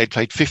them. I think they'd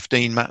played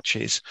 15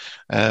 matches.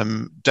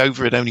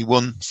 Dover had only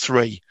won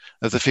 3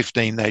 of the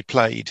 15 they'd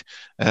played.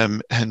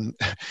 And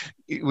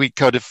we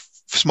kind of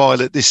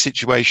smile at this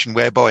situation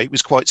whereby it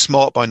was quite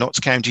smart by Notts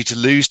County to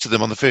lose to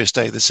them on the first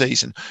day of the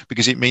season,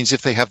 because it means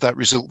if they have that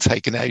result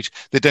taken out,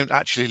 they don't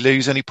actually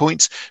lose any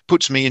points.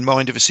 Puts me in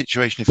mind of a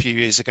situation a few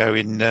years ago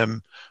in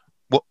the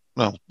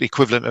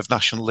equivalent of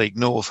National League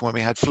North, when we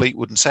had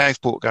Fleetwood and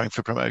Southport going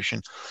for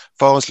promotion.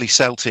 Farsley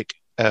Celtic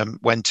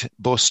went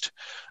bust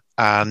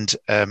and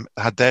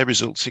had their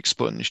results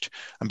expunged.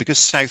 And because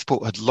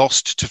Southport had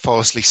lost to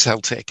Farsley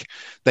Celtic,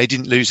 they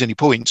didn't lose any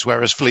points,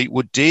 whereas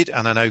Fleetwood did.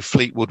 And I know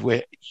Fleetwood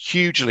were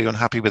hugely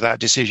unhappy with that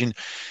decision,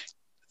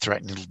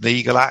 threatening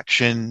legal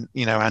action,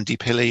 Andy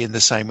Pilley, in the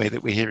same way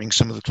that we're hearing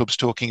some of the clubs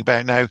talking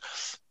about now.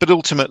 But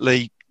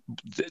ultimately,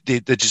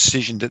 the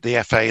decision that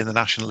the FA and the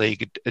National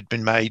League had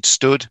been made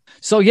stood.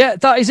 So, yeah,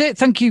 that is it.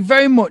 Thank you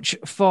very much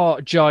for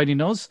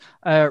joining us.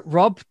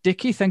 Rob,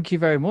 Dickie, thank you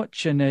very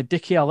much. And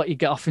Dickie, I'll let you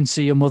get off and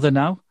see your mother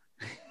now.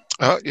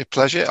 Oh, your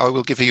pleasure. I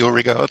will give her your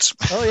regards.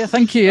 Oh, yeah,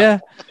 thank you. Yeah.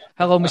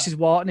 Hello, Mrs.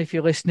 Wharton, if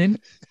you're listening.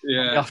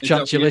 Yeah. Off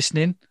chance you're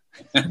listening.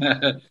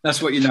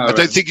 That's what you know. I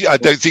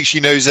don't think she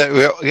knows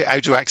how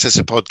to access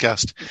a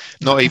podcast.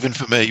 Not even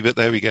for me, but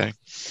there we go.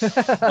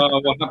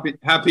 Well,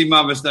 happy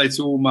Mother's Day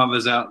to all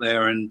mothers out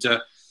there. And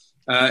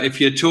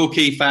if you're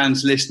Torquay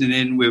fans listening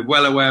in, we're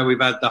well aware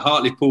we've had the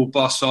Hartlepool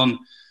boss on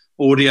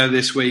audio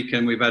this week,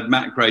 and we've had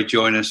Matt Gray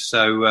join us.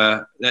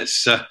 So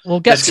we'll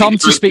get Tom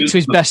to speak to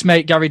his best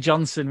mate Gary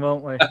Johnson,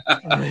 won't we?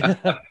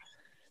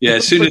 Yeah,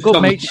 as soon as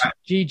good mate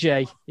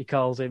GJ, he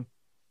calls him.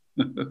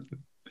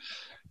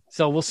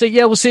 So we'll see.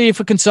 Yeah, we'll see if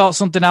we can sort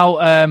something out,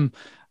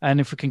 and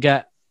if we can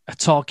get a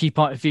Torquay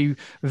point of view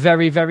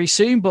very, very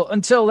soon. But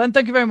until then,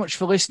 thank you very much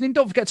for listening.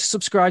 Don't forget to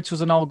subscribe to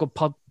us on all good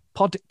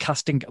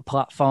podcasting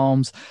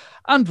platforms,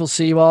 and we'll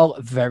see you all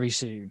very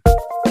soon.